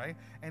conditions, right?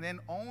 And then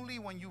only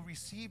when you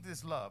receive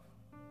this love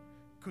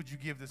could you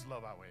give this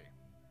love away,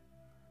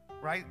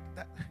 right?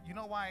 You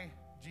know why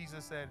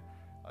Jesus said,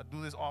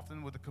 do this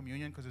often with the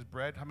communion, because it's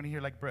bread? How many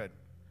here like bread?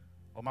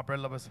 Oh, my bread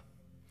lovers.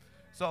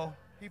 So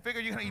he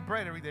figured you're going to eat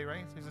bread every day,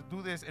 right? So he said,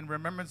 do this in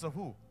remembrance of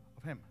who?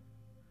 Of him.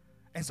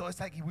 And so it's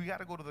like we got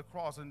to go to the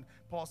cross. And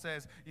Paul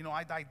says,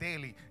 I die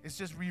daily. It's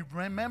just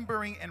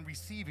remembering and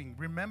receiving.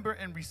 Remember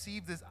and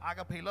receive this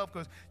agape love,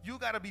 because you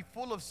got to be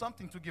full of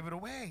something to give it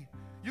away.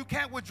 You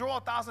can't withdraw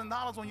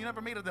 $1,000 when you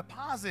never made a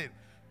deposit.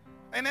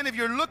 And then if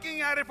you're looking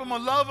at it from a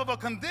love of a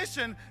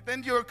condition,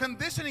 then you're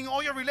conditioning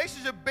all your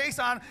relationship based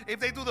on if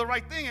they do the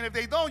right thing. And if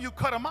they don't, you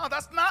cut them out.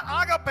 That's not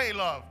agape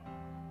love.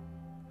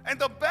 And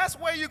the best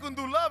way you can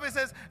do love is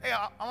says, hey,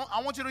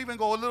 I want you to even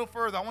go a little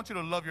further. I want you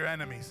to love your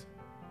enemies.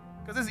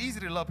 Because it's easy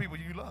to love people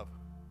you love.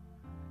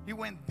 He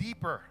went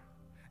deeper.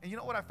 And you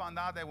know what I found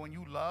out? That when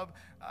you love,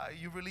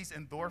 you release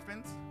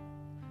endorphins,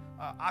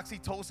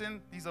 oxytocin.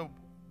 These are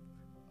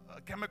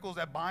chemicals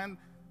that bind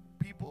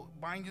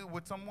you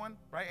with someone,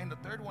 right? And the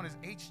third one is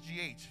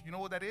HGH. You know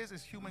what that is?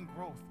 It's human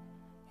growth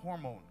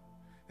hormone.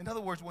 In other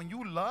words, when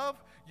you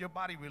love, your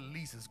body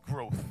releases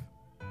growth.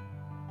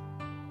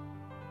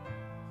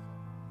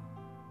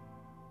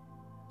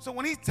 So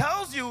when he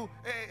tells you,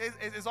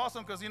 it's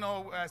awesome because,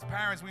 as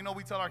parents, we know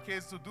we tell our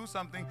kids to do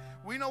something.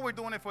 We know we're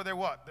doing it for their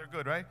what? Their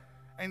good, right?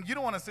 And you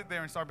don't want to sit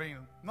there and start being,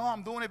 no,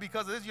 I'm doing it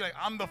because of this. You're like,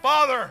 I'm the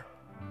father.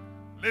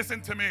 Listen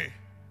to me.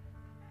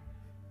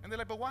 And they're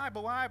like, but why?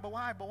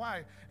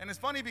 And it's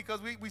funny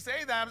because we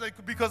say that,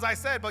 like, because I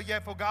said, but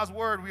yet for God's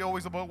word, we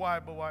always, but why?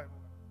 But why?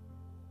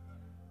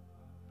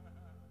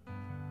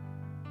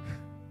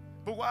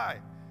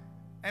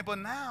 But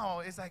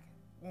now, it's like,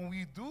 when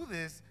we do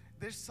this,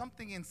 there's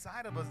something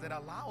inside of us that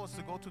allows us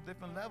to go to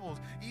different levels.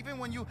 Even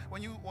when you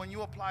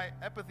apply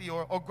empathy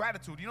or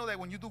gratitude, you know that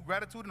when you do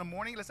gratitude in the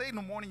morning, let's say in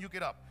the morning you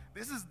get up.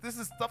 This is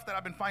stuff that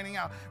I've been finding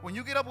out. When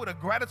you get up with a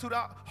gratitude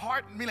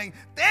heart, meaning,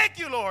 thank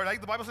you, Lord.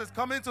 Like the Bible says,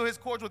 come into his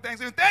courts with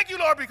thanksgiving. Thank you,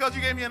 Lord, because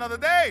you gave me another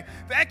day.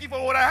 Thank you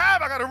for what I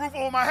have. I got a roof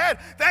over my head.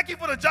 Thank you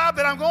for the job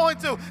that I'm going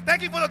to.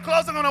 Thank you for the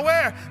clothes I'm going to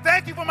wear.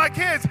 Thank you for my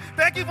kids.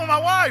 Thank you for my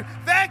wife.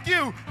 Thank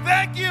you.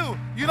 Thank you.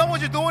 You know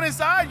what you're doing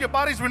inside? Your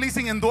body's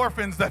releasing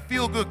endorphins, that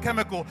feel-good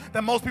chemical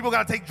that most people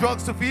got to take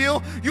drugs to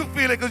feel. You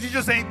feel it because you're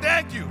just saying,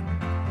 thank you.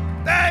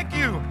 Thank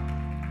you.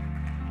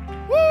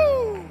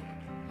 Woo!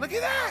 Look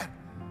at that.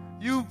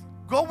 You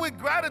go with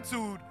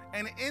gratitude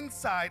and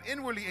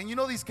inwardly, and you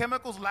know these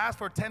chemicals last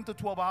for 10 to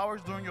 12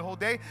 hours during your whole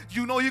day.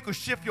 You know you could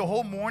shift your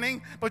whole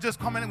morning by just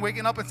coming and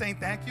waking up and saying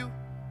thank you.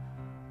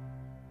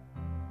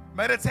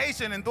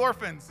 Meditation,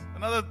 endorphins.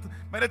 Another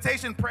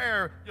meditation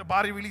prayer, your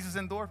body releases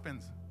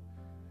endorphins.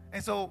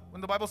 And so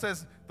when the Bible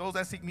says, those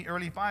that seek me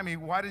early find me,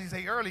 why does he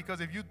say early?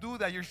 Because if you do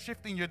that, you're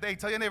shifting your day.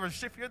 Tell your neighbor,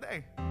 shift your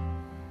day.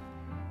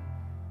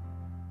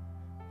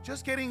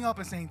 Just getting up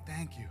and saying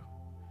thank you.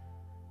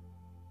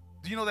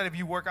 Do you know that if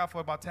you work out for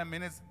about 10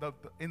 minutes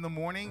in the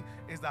morning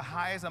is the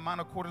highest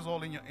amount of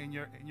cortisol in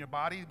your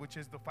body, which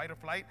is the fight or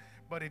flight?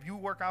 But if you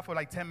work out for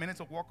like 10 minutes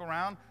or walk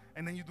around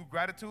and then you do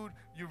gratitude,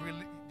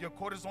 your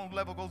cortisol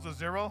level goes to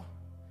 0.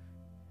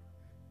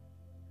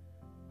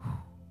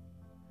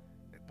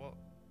 Well,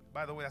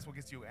 by the way, that's what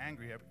gets you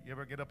angry. You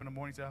ever get up in the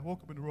morning and say, I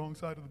woke up in the wrong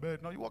side of the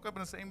bed? No, you woke up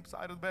in the same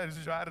side of the bed. It's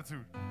just your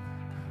attitude.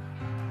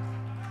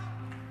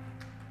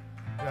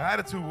 Your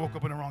attitude woke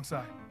up in the wrong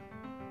side.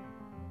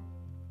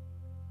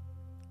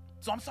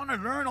 So I'm starting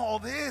to learn all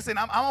this, and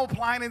I'm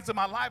applying it into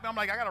my life. And I'm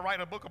like, I got to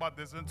write a book about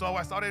this. And so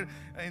I started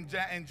in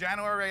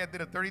January. I did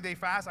a 30-day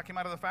fast. I came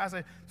out of the fast.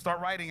 I start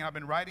writing, and I've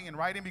been writing and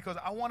writing because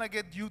I want to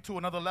get you to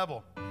another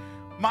level.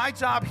 My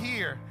job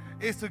here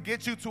is to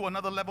get you to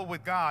another level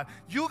with God.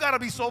 You got to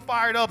be so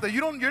fired up that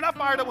you're not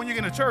fired up when you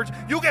get to church.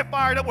 You get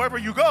fired up wherever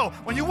you go.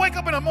 When you wake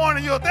up in the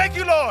morning, you go, thank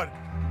you, Lord,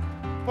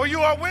 for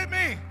you are with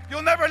me.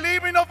 You'll never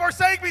leave me nor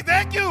forsake me.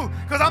 Thank you,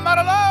 because I'm not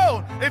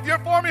alone. If you're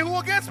for me, who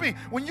against me?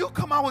 When you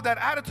come out with that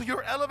attitude,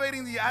 you're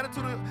elevating the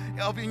attitude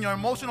of in your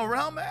emotional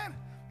realm, man.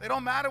 They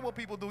don't matter what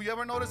people do. You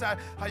ever notice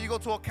how you go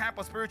to a camp,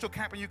 a spiritual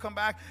camp, and you come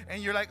back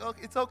and you're like, oh,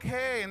 it's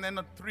okay. And then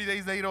 3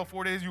 days later or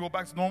 4 days, you go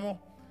back to normal.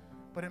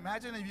 But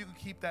imagine if you could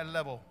keep that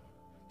level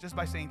just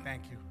by saying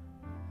thank you.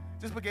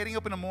 Just by getting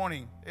up in the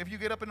morning. If you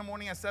get up in the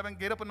morning at 7,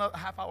 get up a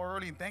half hour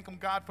early and thank Him,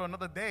 God, for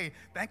another day.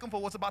 Thank Him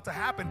for what's about to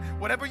happen.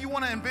 Whatever you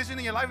want to envision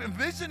in your life,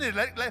 envision it.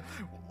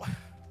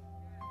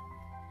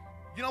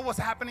 You know what's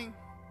happening?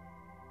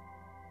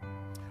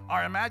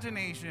 Our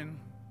imagination,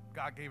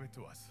 God gave it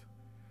to us.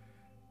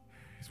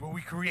 It's what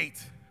we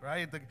create,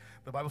 right?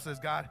 The Bible says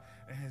God,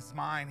 in His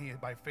mind,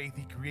 by faith,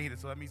 He created.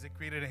 So that means He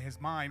created in His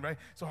mind, right?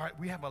 So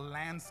we have a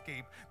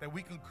landscape that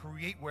we can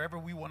create wherever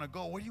we want to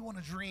go. Where do you want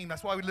to dream?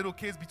 That's why little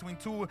kids between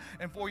 2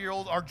 and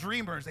 4-year-olds are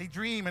dreamers. They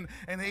dream and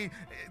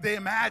they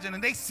imagine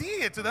and they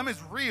see it. To them,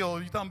 it's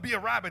real. You tell them, be a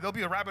rabbit. They'll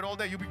be a rabbit all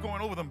day. You'll be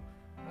going over them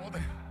all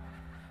day.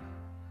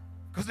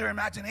 Because their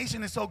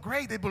imagination is so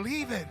great. They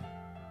believe it.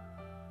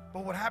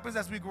 But what happens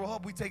as we grow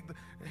up,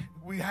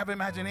 we have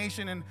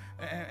imagination and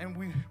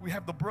we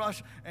have the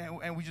brush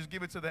and we just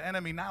give it to the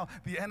enemy. Now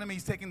the enemy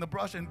is taking the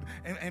brush and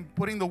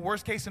putting the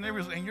worst case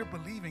scenarios, and you're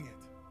believing it.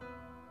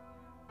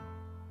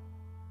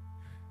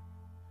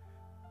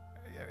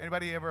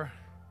 Anybody ever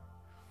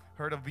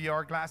heard of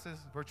VR glasses,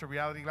 virtual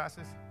reality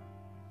glasses?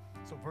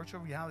 So virtual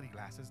reality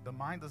glasses, the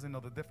mind doesn't know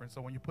the difference. So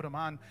when you put them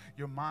on,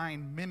 your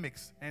mind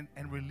mimics and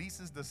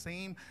releases the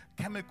same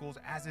chemicals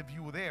as if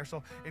you were there.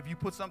 So if you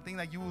put something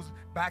that you was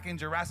back in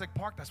Jurassic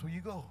Park, that's where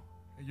you go.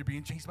 And you're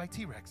being chased by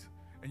T-Rex.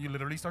 And you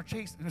literally start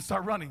chasing and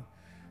start running.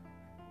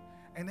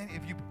 And then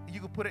if you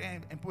could put it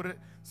in and put it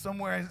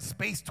somewhere in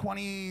space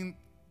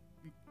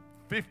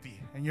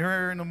 2050, and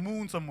you're in the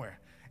moon somewhere,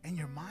 and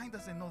your mind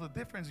doesn't know the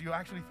difference, you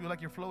actually feel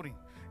like you're floating.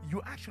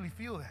 You actually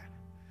feel that.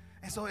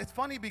 And so it's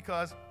funny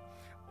because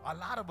a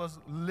lot of us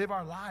live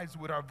our lives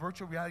with our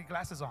virtual reality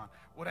glasses on.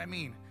 What I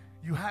mean,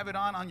 you have it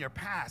on your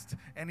past,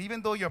 and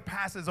even though your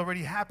past has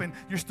already happened,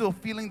 you're still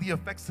feeling the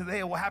effects today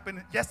of what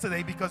happened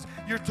yesterday because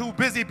you're too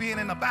busy being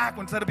in the back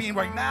instead of being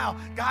right now.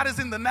 God is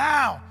in the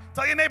now.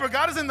 Tell your neighbor,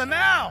 God is in the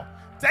now.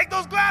 Take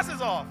those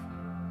glasses off.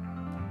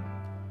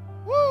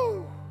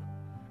 Woo!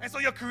 And so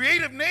your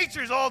creative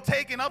nature is all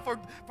taken up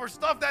for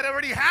stuff that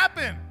already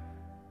happened.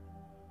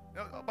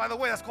 By the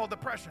way, that's called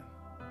depression.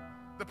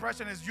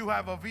 Depression is you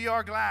have a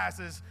VR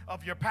glasses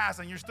of your past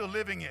and you're still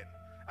living it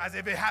as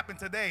if it happened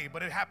today,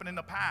 but it happened in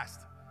the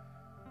past.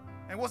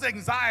 And what's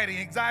anxiety?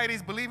 Anxiety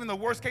is believing the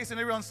worst case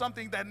scenario on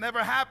something that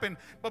never happened,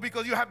 but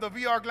because you have the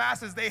VR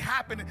glasses, they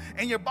happen,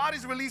 and your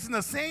body's releasing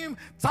the same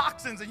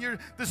toxins, and you're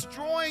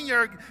destroying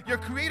your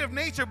creative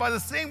nature by the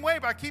same way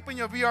by keeping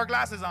your VR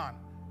glasses on.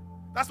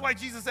 That's why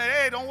Jesus said,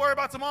 hey, don't worry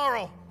about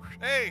tomorrow.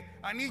 Hey,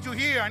 I need you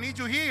here. I need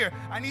you here.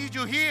 I need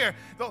you here.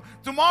 So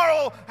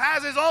tomorrow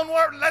has his own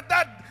word.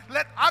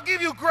 I'll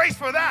give you grace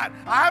for that.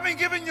 I haven't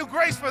given you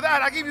grace for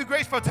that. I give you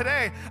grace for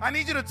today. I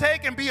need you to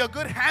take and be a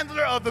good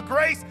handler of the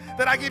grace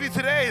that I give you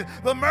today.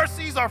 The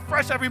mercies are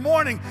fresh every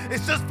morning.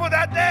 It's just for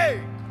that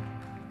day.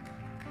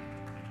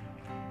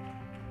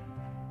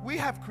 We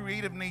have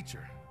creative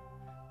nature.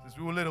 Since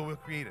we were little, we're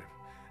creative.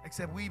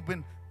 Except we've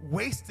been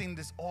wasting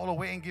this all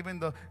away and giving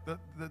the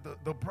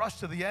brush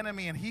to the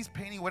enemy, and he's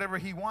painting whatever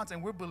he wants,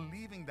 and we're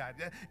believing that.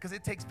 Because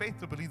it takes faith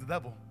to believe the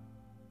devil.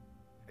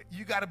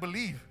 You got to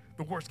believe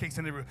the worst case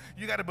scenario.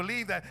 You got to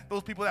believe that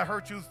those people that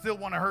hurt you still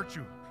want to hurt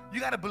you. You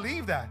got to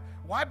believe that.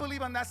 Why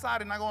believe on that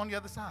side and not go on the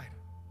other side?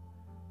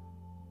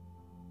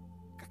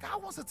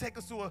 God wants to take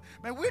us to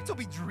we're to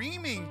be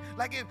dreaming.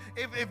 Like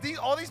if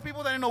all these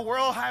people that in the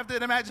world have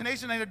the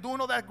imagination and they're doing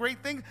all that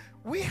great thing,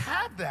 we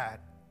have that.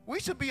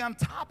 We should be on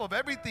top of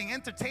everything,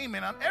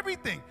 entertainment, on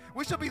everything.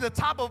 We should be the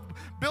top of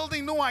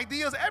building new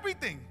ideas,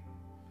 everything.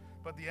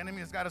 But the enemy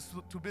has got us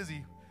too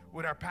busy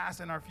with our past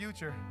and our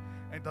future,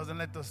 and doesn't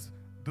let us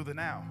do the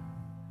now.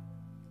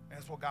 And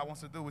that's what God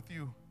wants to do with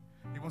you.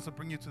 He wants to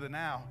bring you to the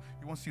now.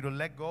 He wants you to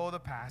let go of the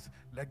past,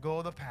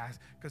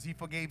 because he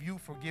forgave you,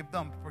 forgive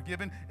them.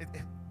 Forgiven,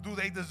 do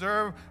they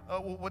deserve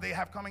what they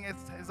have coming?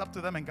 It's up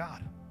to them and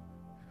God.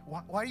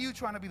 Why are you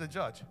trying to be the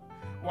judge?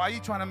 Why are you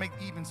trying to make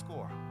even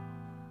score?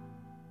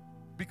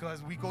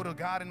 Because we go to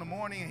God in the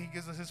morning and he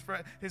gives us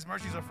his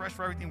mercies are fresh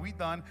for everything we've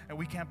done, and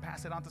we can't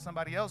pass it on to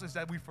somebody else. It's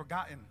that we've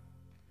forgotten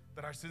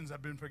that our sins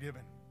have been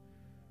forgiven.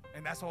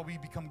 And that's why we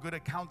become good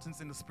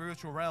accountants in the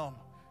spiritual realm.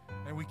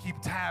 And we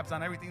keep tabs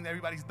on everything that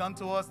everybody's done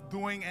to us,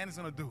 doing, and is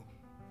going to do.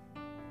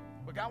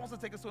 But God wants to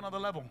take us to another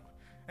level.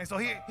 And so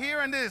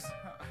here in this,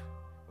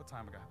 what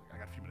time I got? I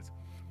got a few minutes.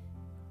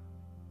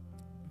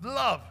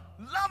 Love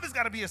has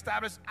got to be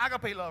established.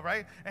 Agape love,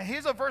 right? And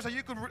here's a verse that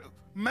you could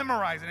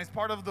memorize, and it's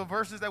part of the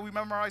verses that we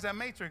memorize at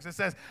Matrix. It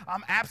says,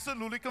 I'm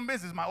absolutely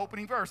convinced, this is my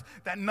opening verse,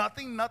 that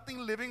nothing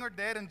living or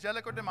dead,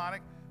 angelic or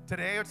demonic,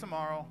 today or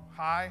tomorrow,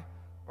 high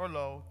or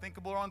low,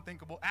 thinkable or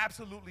unthinkable,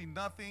 absolutely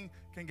nothing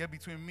can get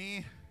between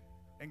me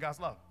and God's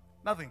love.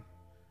 Nothing.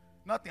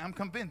 I'm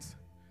convinced.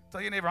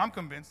 Tell your neighbor, I'm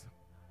convinced.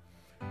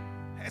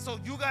 And so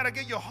you got to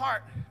get your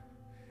heart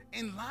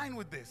in line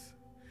with this.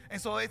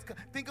 And so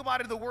think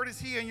about it. The word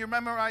is here, and you're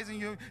memorizing.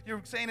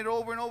 You're saying it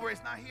over and over.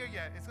 It's not here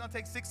yet. It's going to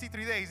take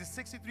 63 days. It's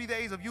 63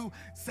 days of you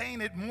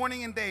saying it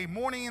morning and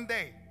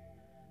day.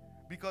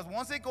 Because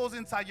once it goes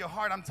inside your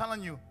heart, I'm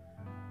telling you,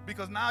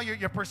 because now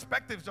your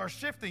perspectives are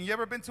shifting. You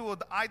ever been to an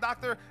eye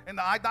doctor, and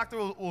the eye doctor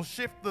will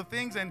shift the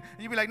things, and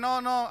you be like, no,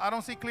 I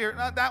don't see clear.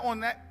 Not that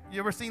one. You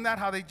ever seen that,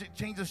 how they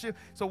change the shift?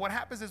 So what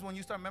happens is when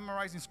you start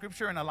memorizing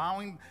scripture and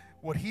allowing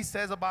what he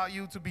says about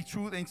you to be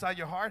true inside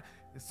your heart,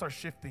 it starts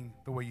shifting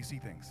the way you see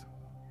things.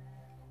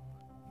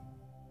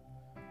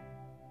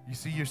 You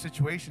see your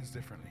situations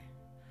differently,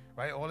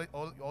 right?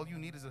 All you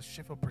need is a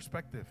shift of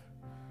perspective.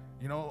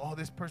 You know, oh,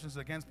 this person's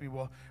against me.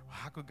 Well,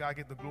 how could God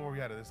get the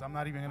glory out of this? I'm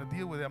not even going to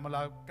deal with it. I'm going to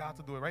allow God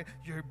to do it, right?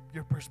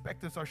 Your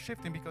perspectives are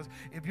shifting, because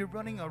if you're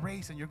running a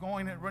race and you're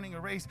going and running a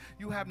race,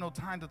 you have no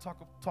time to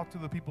talk to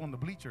the people in the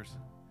bleachers.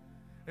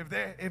 If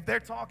they're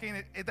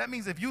talking, that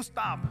means if you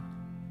stop,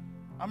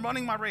 I'm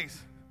running my race.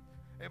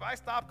 If I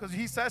stop because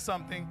he says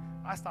something,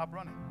 I stop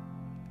running.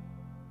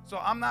 So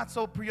I'm not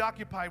so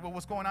preoccupied with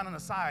what's going on the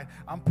side.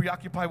 I'm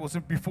preoccupied with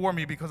what's before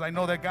me, because I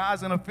know that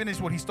God's going to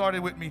finish what he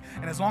started with me.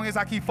 And as long as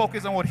I keep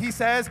focused on what he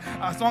says,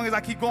 as long as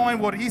I keep going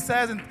what he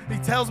says and he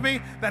tells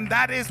me, then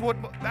that's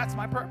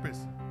my purpose.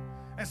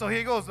 And so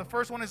here goes. The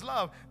first one is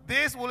love.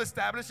 This will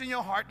establish in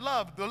your heart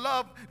love, the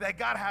love that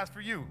God has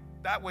for you.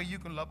 That way you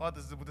can love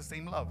others with the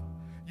same love.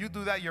 You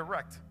do that, you're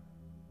wrecked.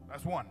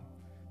 That's one.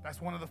 That's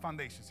one of the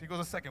foundations. Here goes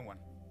the second one.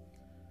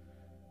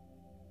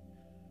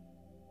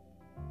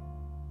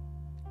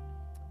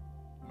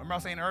 Remember I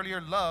was saying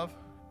earlier, love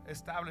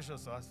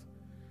establishes us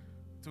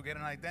to get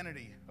an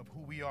identity of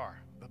who we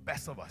are, the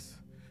best of us.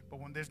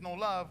 But when there's no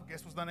love,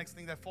 guess what's the next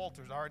thing that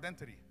falters? Our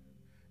identity.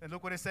 And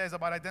look what it says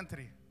about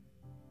identity.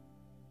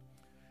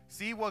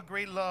 See what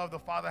great love the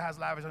Father has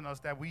lavished on us,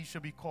 that we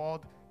should be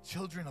called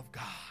children of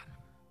God.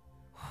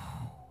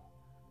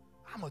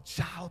 I'm a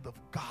child of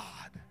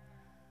God.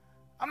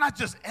 I'm not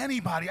just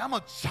anybody. I'm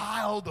a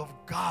child of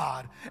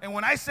God. And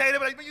when I say that,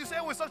 but you say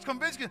it with such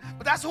conviction,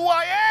 but that's who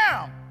I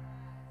am.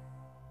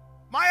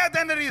 My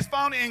identity is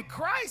found in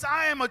Christ.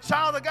 I am a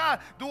child of God.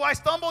 Do I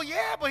stumble?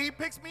 Yeah, but he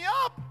picks me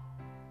up.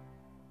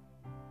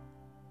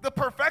 The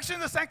perfection,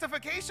 the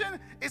sanctification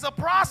is a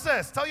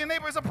process. Tell your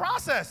neighbor it's a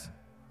process.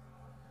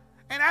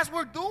 And as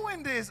we're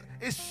doing this,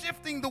 it's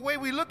shifting the way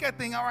we look at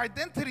things. Our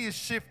identity is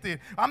shifted.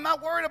 I'm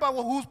not worried about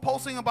who's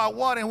posting about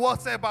what and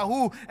what said about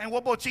who and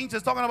what Bochincha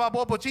is talking about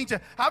what Bochincha.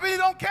 I really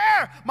don't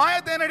care. My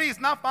identity is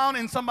not found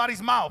in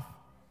somebody's mouth.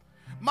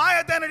 My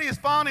identity is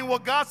found in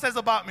what God says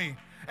about me.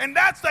 And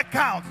that's that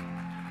counts.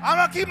 I'm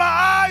going to keep my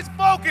eyes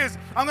focused.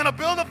 I'm going to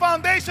build a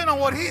foundation on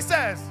what he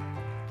says.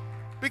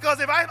 Because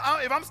if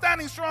I'm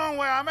standing strong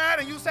where I'm at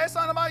and you say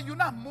something about it, you're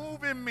not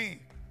moving me.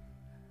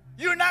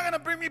 You're not going to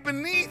bring me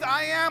beneath.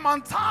 I am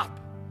on top.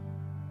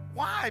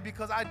 Why?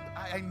 Because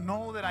I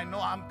know that I'm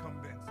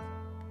convinced.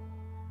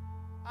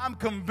 I'm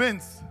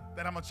convinced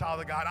that I'm a child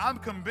of God. I'm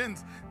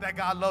convinced that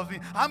God loves me.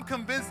 I'm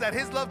convinced that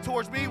his love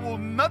towards me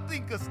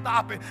nothing could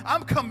stop it.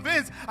 I'm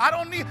convinced.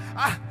 I'm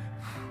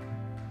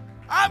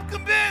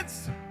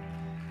convinced.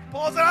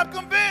 Paul said, I'm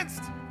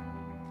convinced.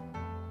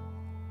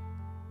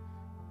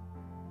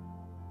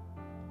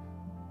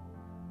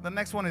 The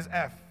next one is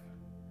F.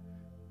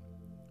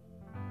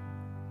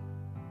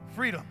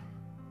 Freedom.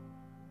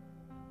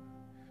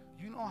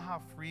 You know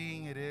how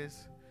freeing it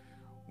is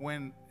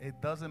when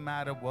it doesn't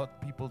matter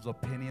what people's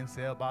opinions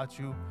say about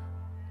you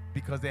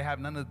because they have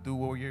nothing to do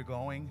with where you're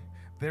going.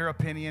 Their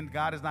opinion,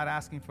 God is not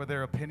asking for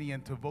their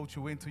opinion to vote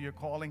you into your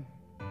calling.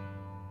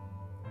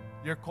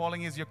 Your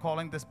calling is your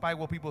calling despite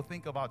what people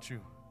think about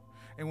you.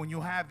 And when you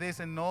have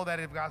this and know that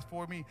if God's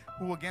for me,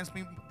 who against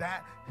me,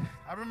 that.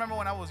 I remember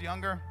when I was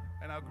younger,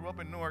 and I grew up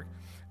in Newark,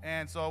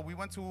 and so we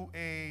went to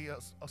a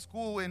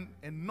school in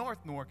North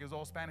Newark. It was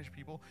all Spanish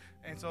people,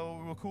 and so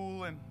we were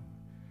cool, and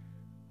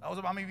I was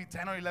about maybe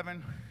 10 or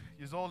 11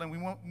 years old, and we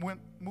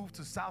moved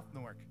to South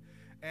Newark,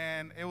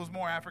 and it was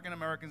more African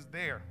Americans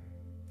there,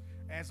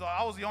 and so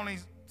I was the only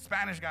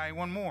Spanish guy, and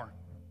one more.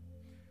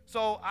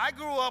 So I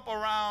grew up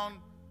around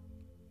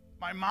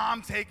my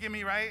mom taking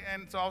me, right?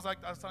 And so I was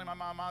telling my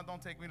mom,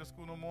 don't take me to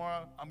school no more.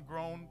 I'm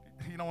grown.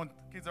 You know, when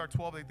kids are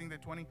 12, they think they're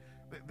 20.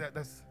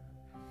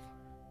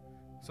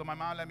 So my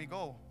mom let me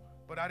go,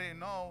 but I didn't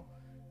know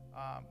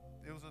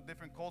it was a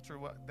different culture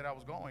that I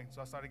was going.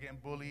 So I started getting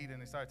bullied,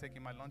 and they started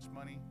taking my lunch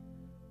money.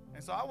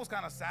 And so I was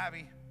kind of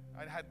savvy.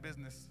 I had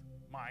business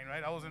mind,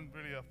 right? I wasn't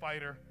really a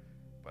fighter,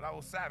 but I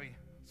was savvy.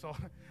 So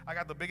I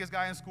got the biggest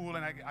guy in school,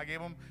 and I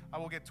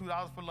will get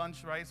 $2 for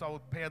lunch, right? So I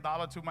would pay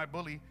 $1 to my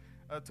bully,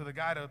 to the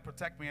guy to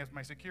protect me as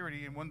my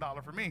security, and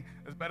 $1 for me.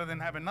 It's better than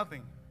having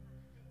nothing.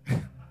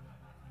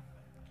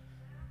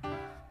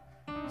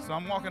 So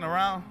I'm walking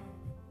around.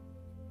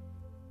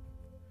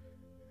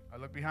 I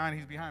look behind,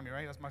 he's behind me,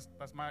 right?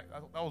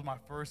 That was my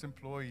first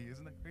employee.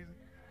 Isn't that crazy?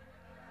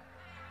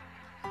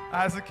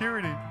 I had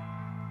security.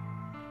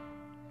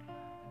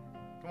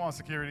 Come on,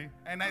 security.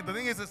 And the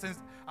thing is that since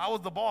I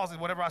was the boss,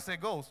 whatever I said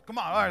goes. Come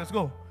on, all right, let's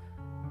go.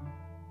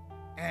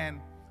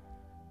 And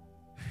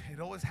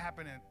it always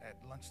happened at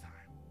lunchtime.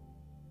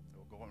 So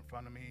they'll go in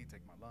front of me,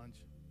 take my lunch.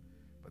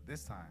 But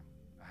this time,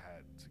 I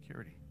had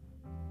security.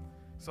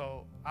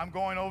 So I'm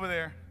going over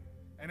there.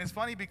 And it's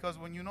funny because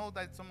when you know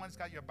that someone's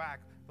got your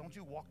back, don't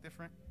you walk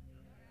different?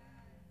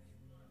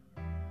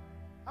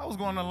 I was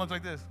going on lunch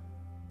like this.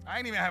 I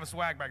didn't even have a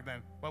swag back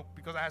then. But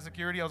because I had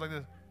security, I was like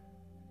this.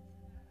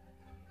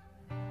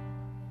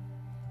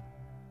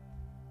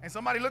 And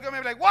somebody looked at me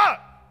and be like, what?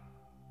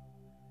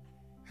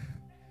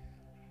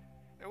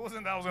 It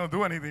wasn't that I was going to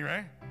do anything,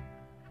 right?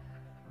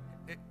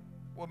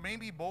 What made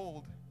me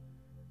bold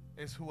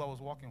is who I was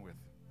walking with.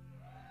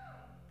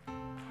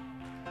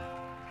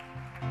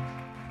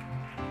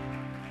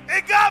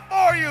 It got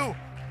for you.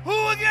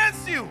 Who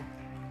against you?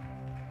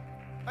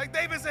 Like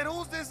David said,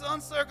 who's this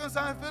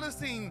uncircumcised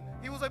Philistine?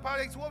 He was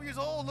probably 12 years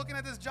old looking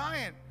at this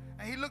giant.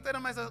 And he looked at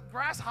him as a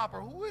grasshopper.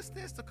 Who is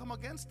this to come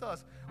against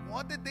us?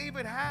 What did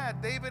David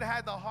have? David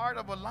had the heart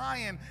of a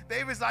lion.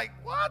 David's like,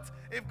 what?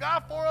 If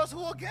God for us,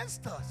 who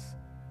against us?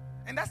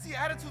 And that's the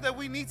attitude that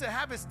we need to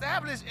have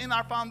established in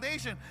our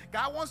foundation.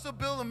 God wants to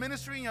build a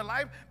ministry in your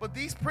life, but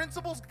these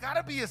principles got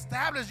to be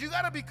established. You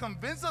got to be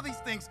convinced of these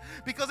things,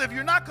 because if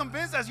you're not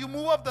convinced as you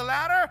move up the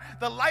ladder,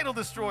 the light will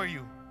destroy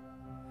you.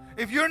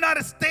 If you're not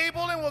as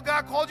stable in what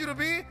God called you to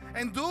be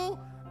and do,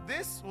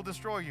 this will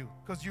destroy you,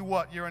 because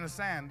you're in the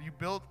sand. You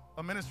build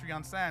a ministry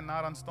on sand,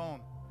 not on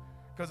stone,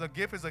 because a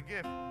gift is a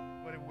gift,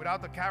 but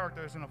without the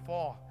character, it's going to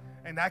fall.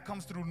 And that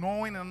comes through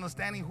knowing and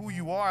understanding who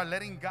you are,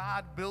 letting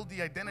God build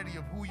the identity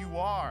of who you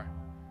are.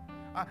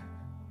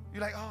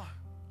 You're like, oh,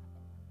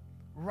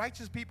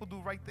 righteous people do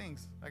right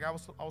things. Like I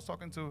was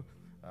talking to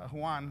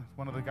Juan,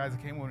 one of the guys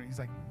that came over, and he's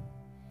like,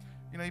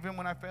 even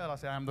when I fail, I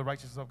say, I'm the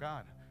righteousness of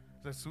God.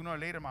 So sooner or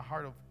later, my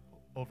heart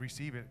will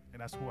receive it,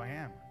 and that's who I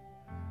am,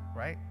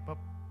 right? But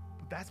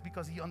that's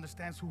because he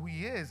understands who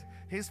he is.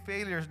 His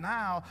failures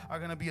now are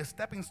going to be a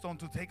stepping stone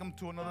to take him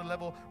to another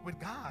level with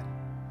God.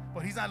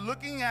 But he's not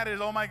looking at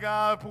it, oh my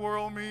God, poor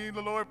old me, the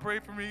Lord pray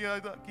for me,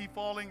 I keep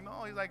falling.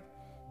 No, he's like,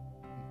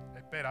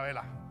 espera,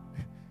 vela.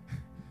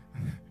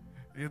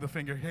 Here's the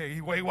finger,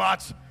 hey, wait,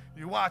 watch.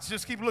 You watch,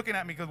 just keep looking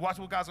at me, because watch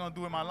what God's going to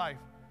do in my life.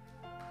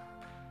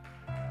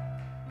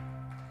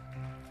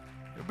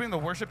 You bring the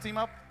worship team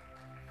up?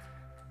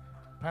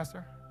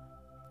 Pastor,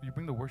 you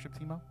bring the worship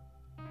team up?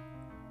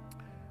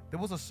 There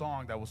was a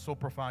song that was so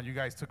profound, you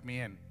guys took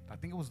me in. I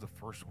think it was the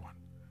first one.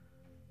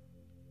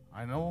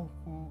 I know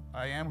who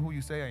I am, who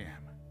you say I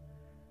am.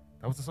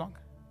 That was the song?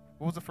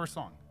 What was the first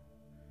song?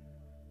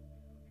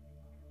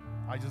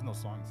 I just know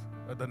songs,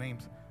 the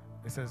names.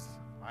 It says,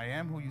 I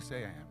am who you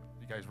say I am.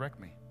 You guys wrecked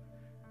me.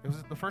 It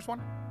was the first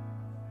one?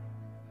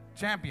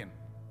 Champion.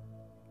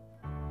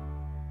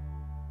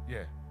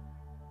 Yeah.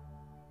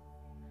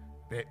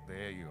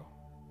 There you go.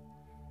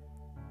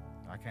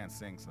 I can't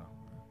sing, so.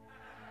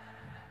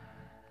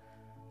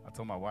 I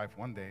told my wife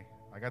one day,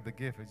 I got the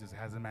gift. It just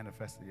hasn't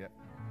manifested yet.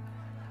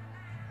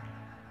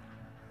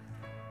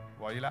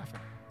 Why are you laughing?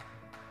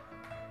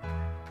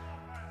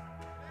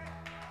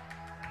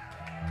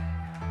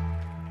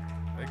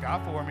 They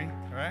got for me,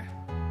 right?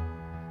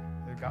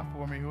 They got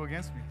for me. Who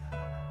against me?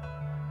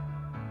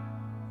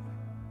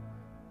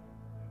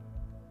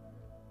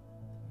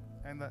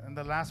 And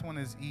the last one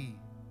is E.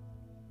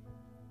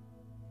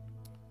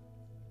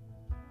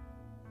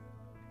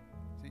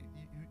 See,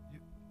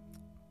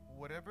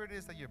 whatever it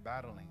is that you're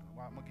battling,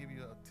 well, I'm going to give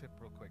you a tip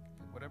real quick.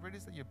 Whatever it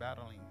is that you're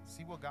battling,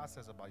 see what God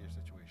says about your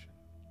situation.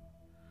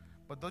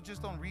 But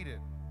just don't read it.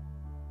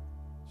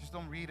 Just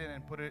don't read it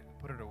and put it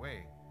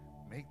away.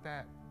 Make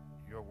that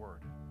your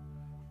word.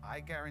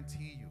 I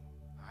guarantee you,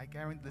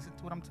 listen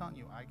to what I'm telling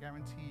you, I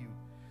guarantee you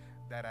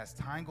that as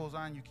time goes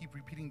on, you keep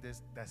repeating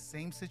this, that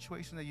same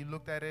situation that you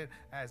looked at it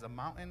as a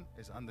mountain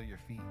is under your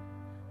feet.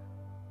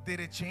 Did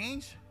it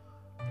change?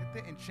 It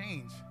didn't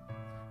change.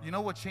 You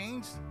know what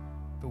changed?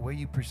 The way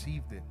you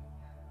perceived it.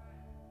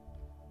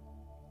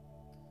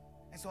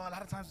 And so a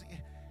lot of times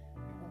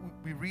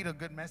we read a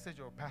good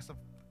message, or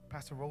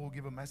Pastor Rowe will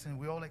give a message, and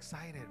we're all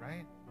excited,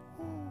 right?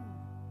 Ooh,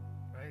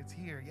 right? It's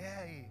here,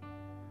 yay.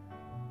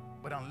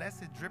 But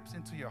unless it drips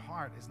into your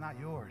heart, it's not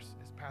yours.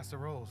 It's Pastor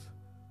Rowe's.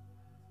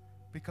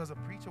 Because a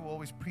preacher will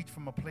always preach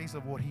from a place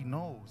of what he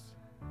knows.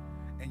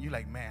 And you're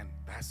like, man,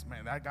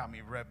 that got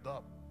me revved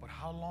up. But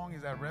how long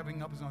is that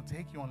revving up is going to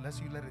take you unless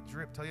you let it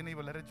drip? Tell your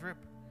neighbor, let it drip.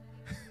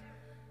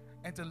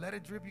 And to let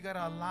it drip, you got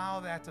to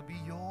allow that to be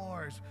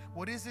yours.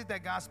 What is it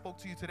that God spoke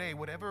to you today?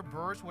 Whatever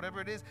verse,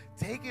 whatever it is,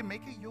 take it,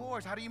 make it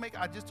yours. How do you make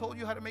it? I just told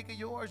you how to make it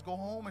yours. Go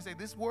home and say,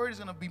 this word is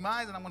going to be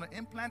mine, and I'm going to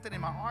implant it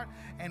in my heart.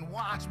 And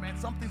watch, man,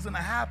 something's going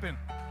to happen.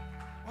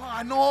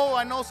 Oh,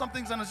 I know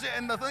something's going to shit.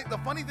 And the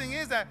funny thing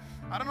is that,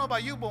 I don't know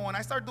about you, but when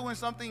I start doing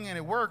something and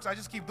it works, I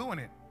just keep doing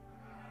it.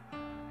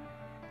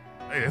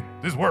 Hey,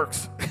 this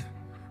works.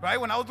 Right?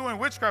 When I was doing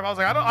witchcraft, I was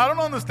like, I don't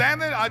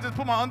understand it. I just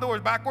put my underwear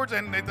backwards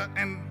and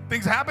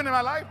things happen in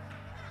my life.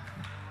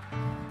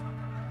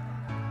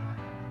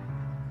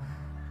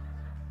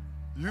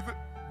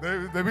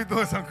 They be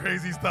doing some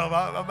crazy stuff.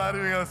 I'm not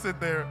even gonna sit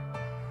there.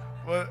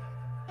 But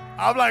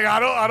I'm like,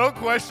 I don't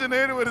question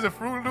it. What is it,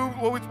 Fruit Loop?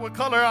 What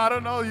color? I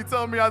don't know. You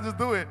tell me, I'll just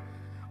do it.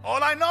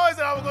 All I know is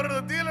that I will go to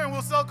the dealer and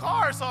we'll sell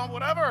cars, so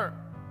whatever.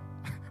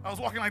 I was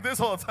walking like this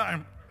all the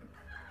time.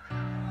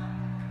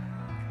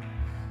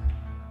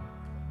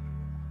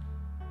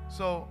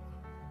 So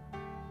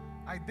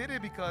I did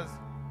it because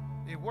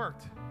it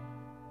worked.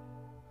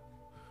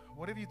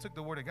 What if you took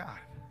the word of God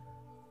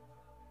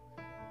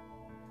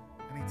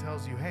and he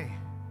tells you, hey,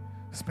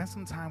 spend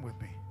some time with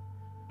me?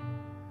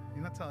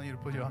 He's not telling you to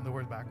put your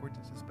underwear backwards.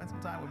 He says, spend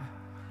some time with me.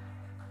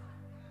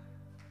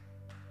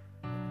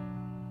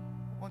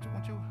 Won't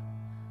you?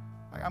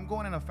 Like, I'm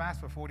going in a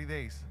fast for 40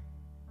 days.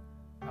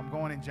 I'm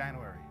going in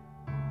January.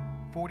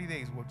 40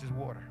 days with just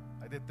water.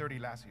 I did 30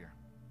 last year.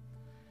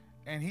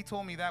 And he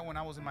told me that when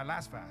I was in my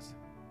last fast.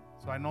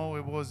 So I know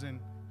it was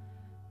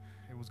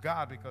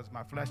God, because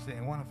my flesh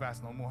didn't want to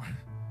fast no more.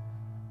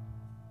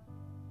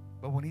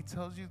 But when he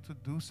tells you to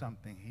do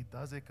something, he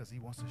does it because he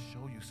wants to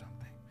show you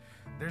something.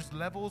 There's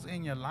levels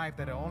in your life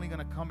that are only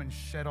going to come and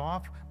shed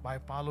off by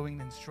following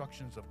the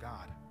instructions of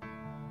God.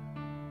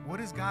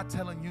 What is God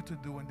telling you to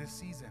do in this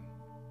season?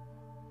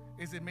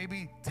 Is it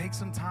maybe take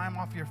some time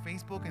off your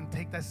Facebook and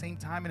take that same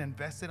time and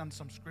invest it on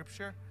some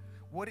scripture?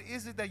 What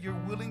is it that you're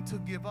willing to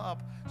give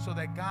up so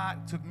that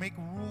God, to make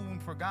room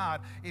for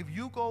God? If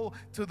you go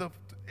to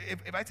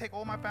if I take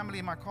all my family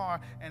in my car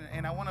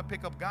and I want to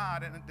pick up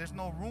God, and there's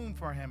no room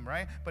for him,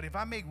 right? But if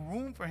I make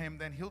room for him,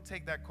 then he'll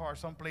take that car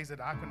someplace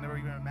that I could never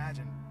even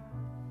imagine.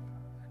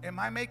 Am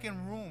I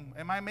making room?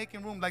 Am I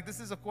making room? Like, this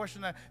is a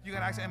question that you got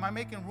to ask. Am I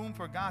making room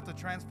for God to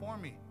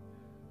transform me?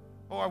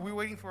 Or are we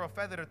waiting for a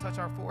feather to touch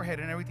our forehead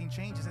and everything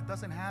changes? It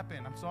doesn't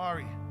happen. I'm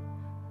sorry.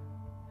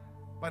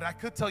 But I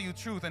could tell you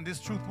truth, and this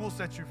truth will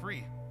set you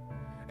free.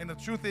 And the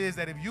truth is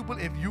that if you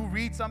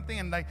read something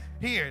and like,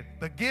 here,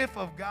 the gift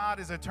of God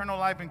is eternal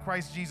life in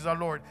Christ Jesus our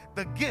Lord.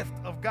 The gift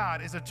of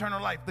God is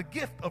eternal life. The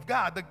gift of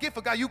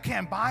God, you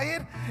can't buy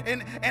it.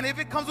 And if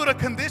it comes with a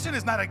condition,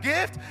 it's not a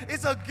gift,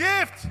 it's a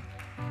gift.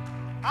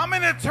 I'm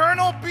an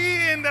eternal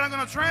being that I'm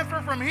going to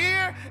transfer from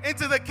here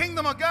into the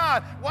kingdom of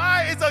God.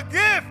 Why? It's a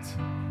gift.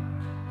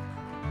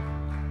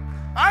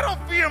 I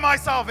don't fear my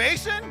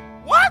salvation.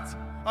 What?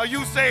 Are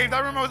you saved? I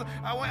remember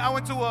I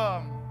went to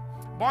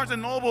Barnes &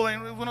 Noble,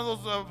 and it was one of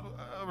those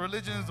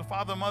religions, the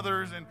father,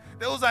 mothers, and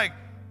they was like,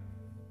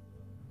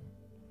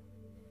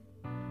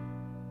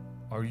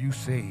 are you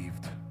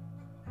saved?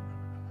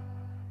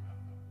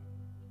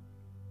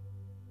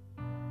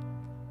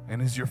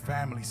 And is your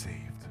family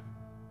saved?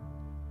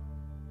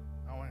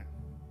 I went,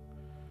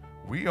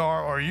 we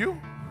are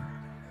you?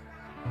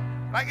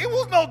 Like, it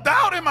was no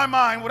doubt in my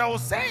mind what I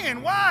was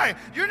saying. Why?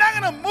 You're not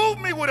going to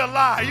move me with a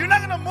lie. You're not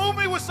going to move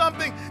me with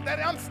something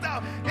that I'm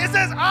stuck. It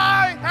says,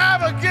 I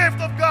have a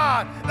gift of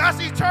God.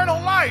 That's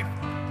eternal life.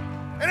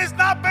 And it's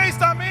not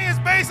based on me. It's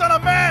based on a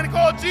man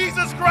called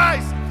Jesus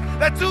Christ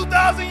that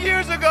 2,000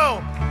 years ago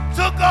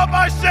took up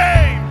my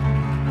shame,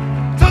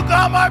 took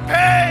on my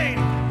pain,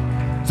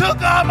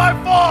 took on my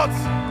faults,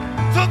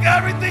 took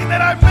everything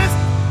that I missed,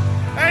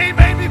 and he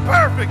made me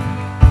perfect.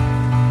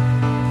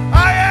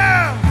 I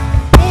am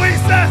who he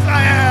says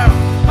I am.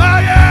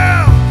 I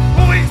am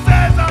who he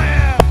says I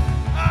am.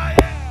 I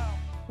am.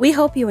 We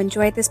hope you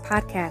enjoyed this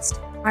podcast.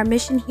 Our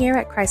mission here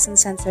at Christ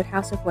Uncensored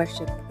House of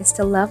Worship is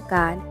to love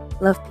God,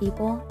 love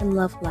people, and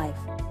love life.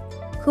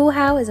 Cool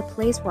How is a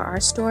place where our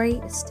story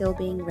is still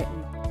being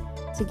written.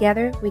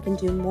 Together, we can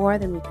do more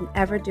than we can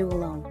ever do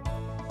alone.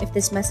 If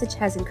this message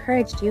has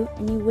encouraged you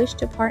and you wish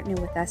to partner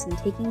with us in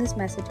taking this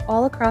message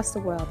all across the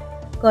world,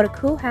 go to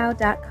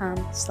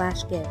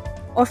coolhow.com/give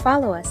or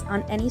follow us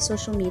on any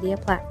social media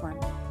platform.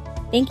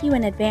 Thank you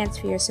in advance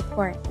for your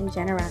support and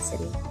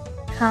generosity.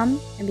 Come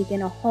and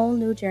begin a whole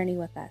new journey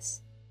with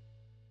us.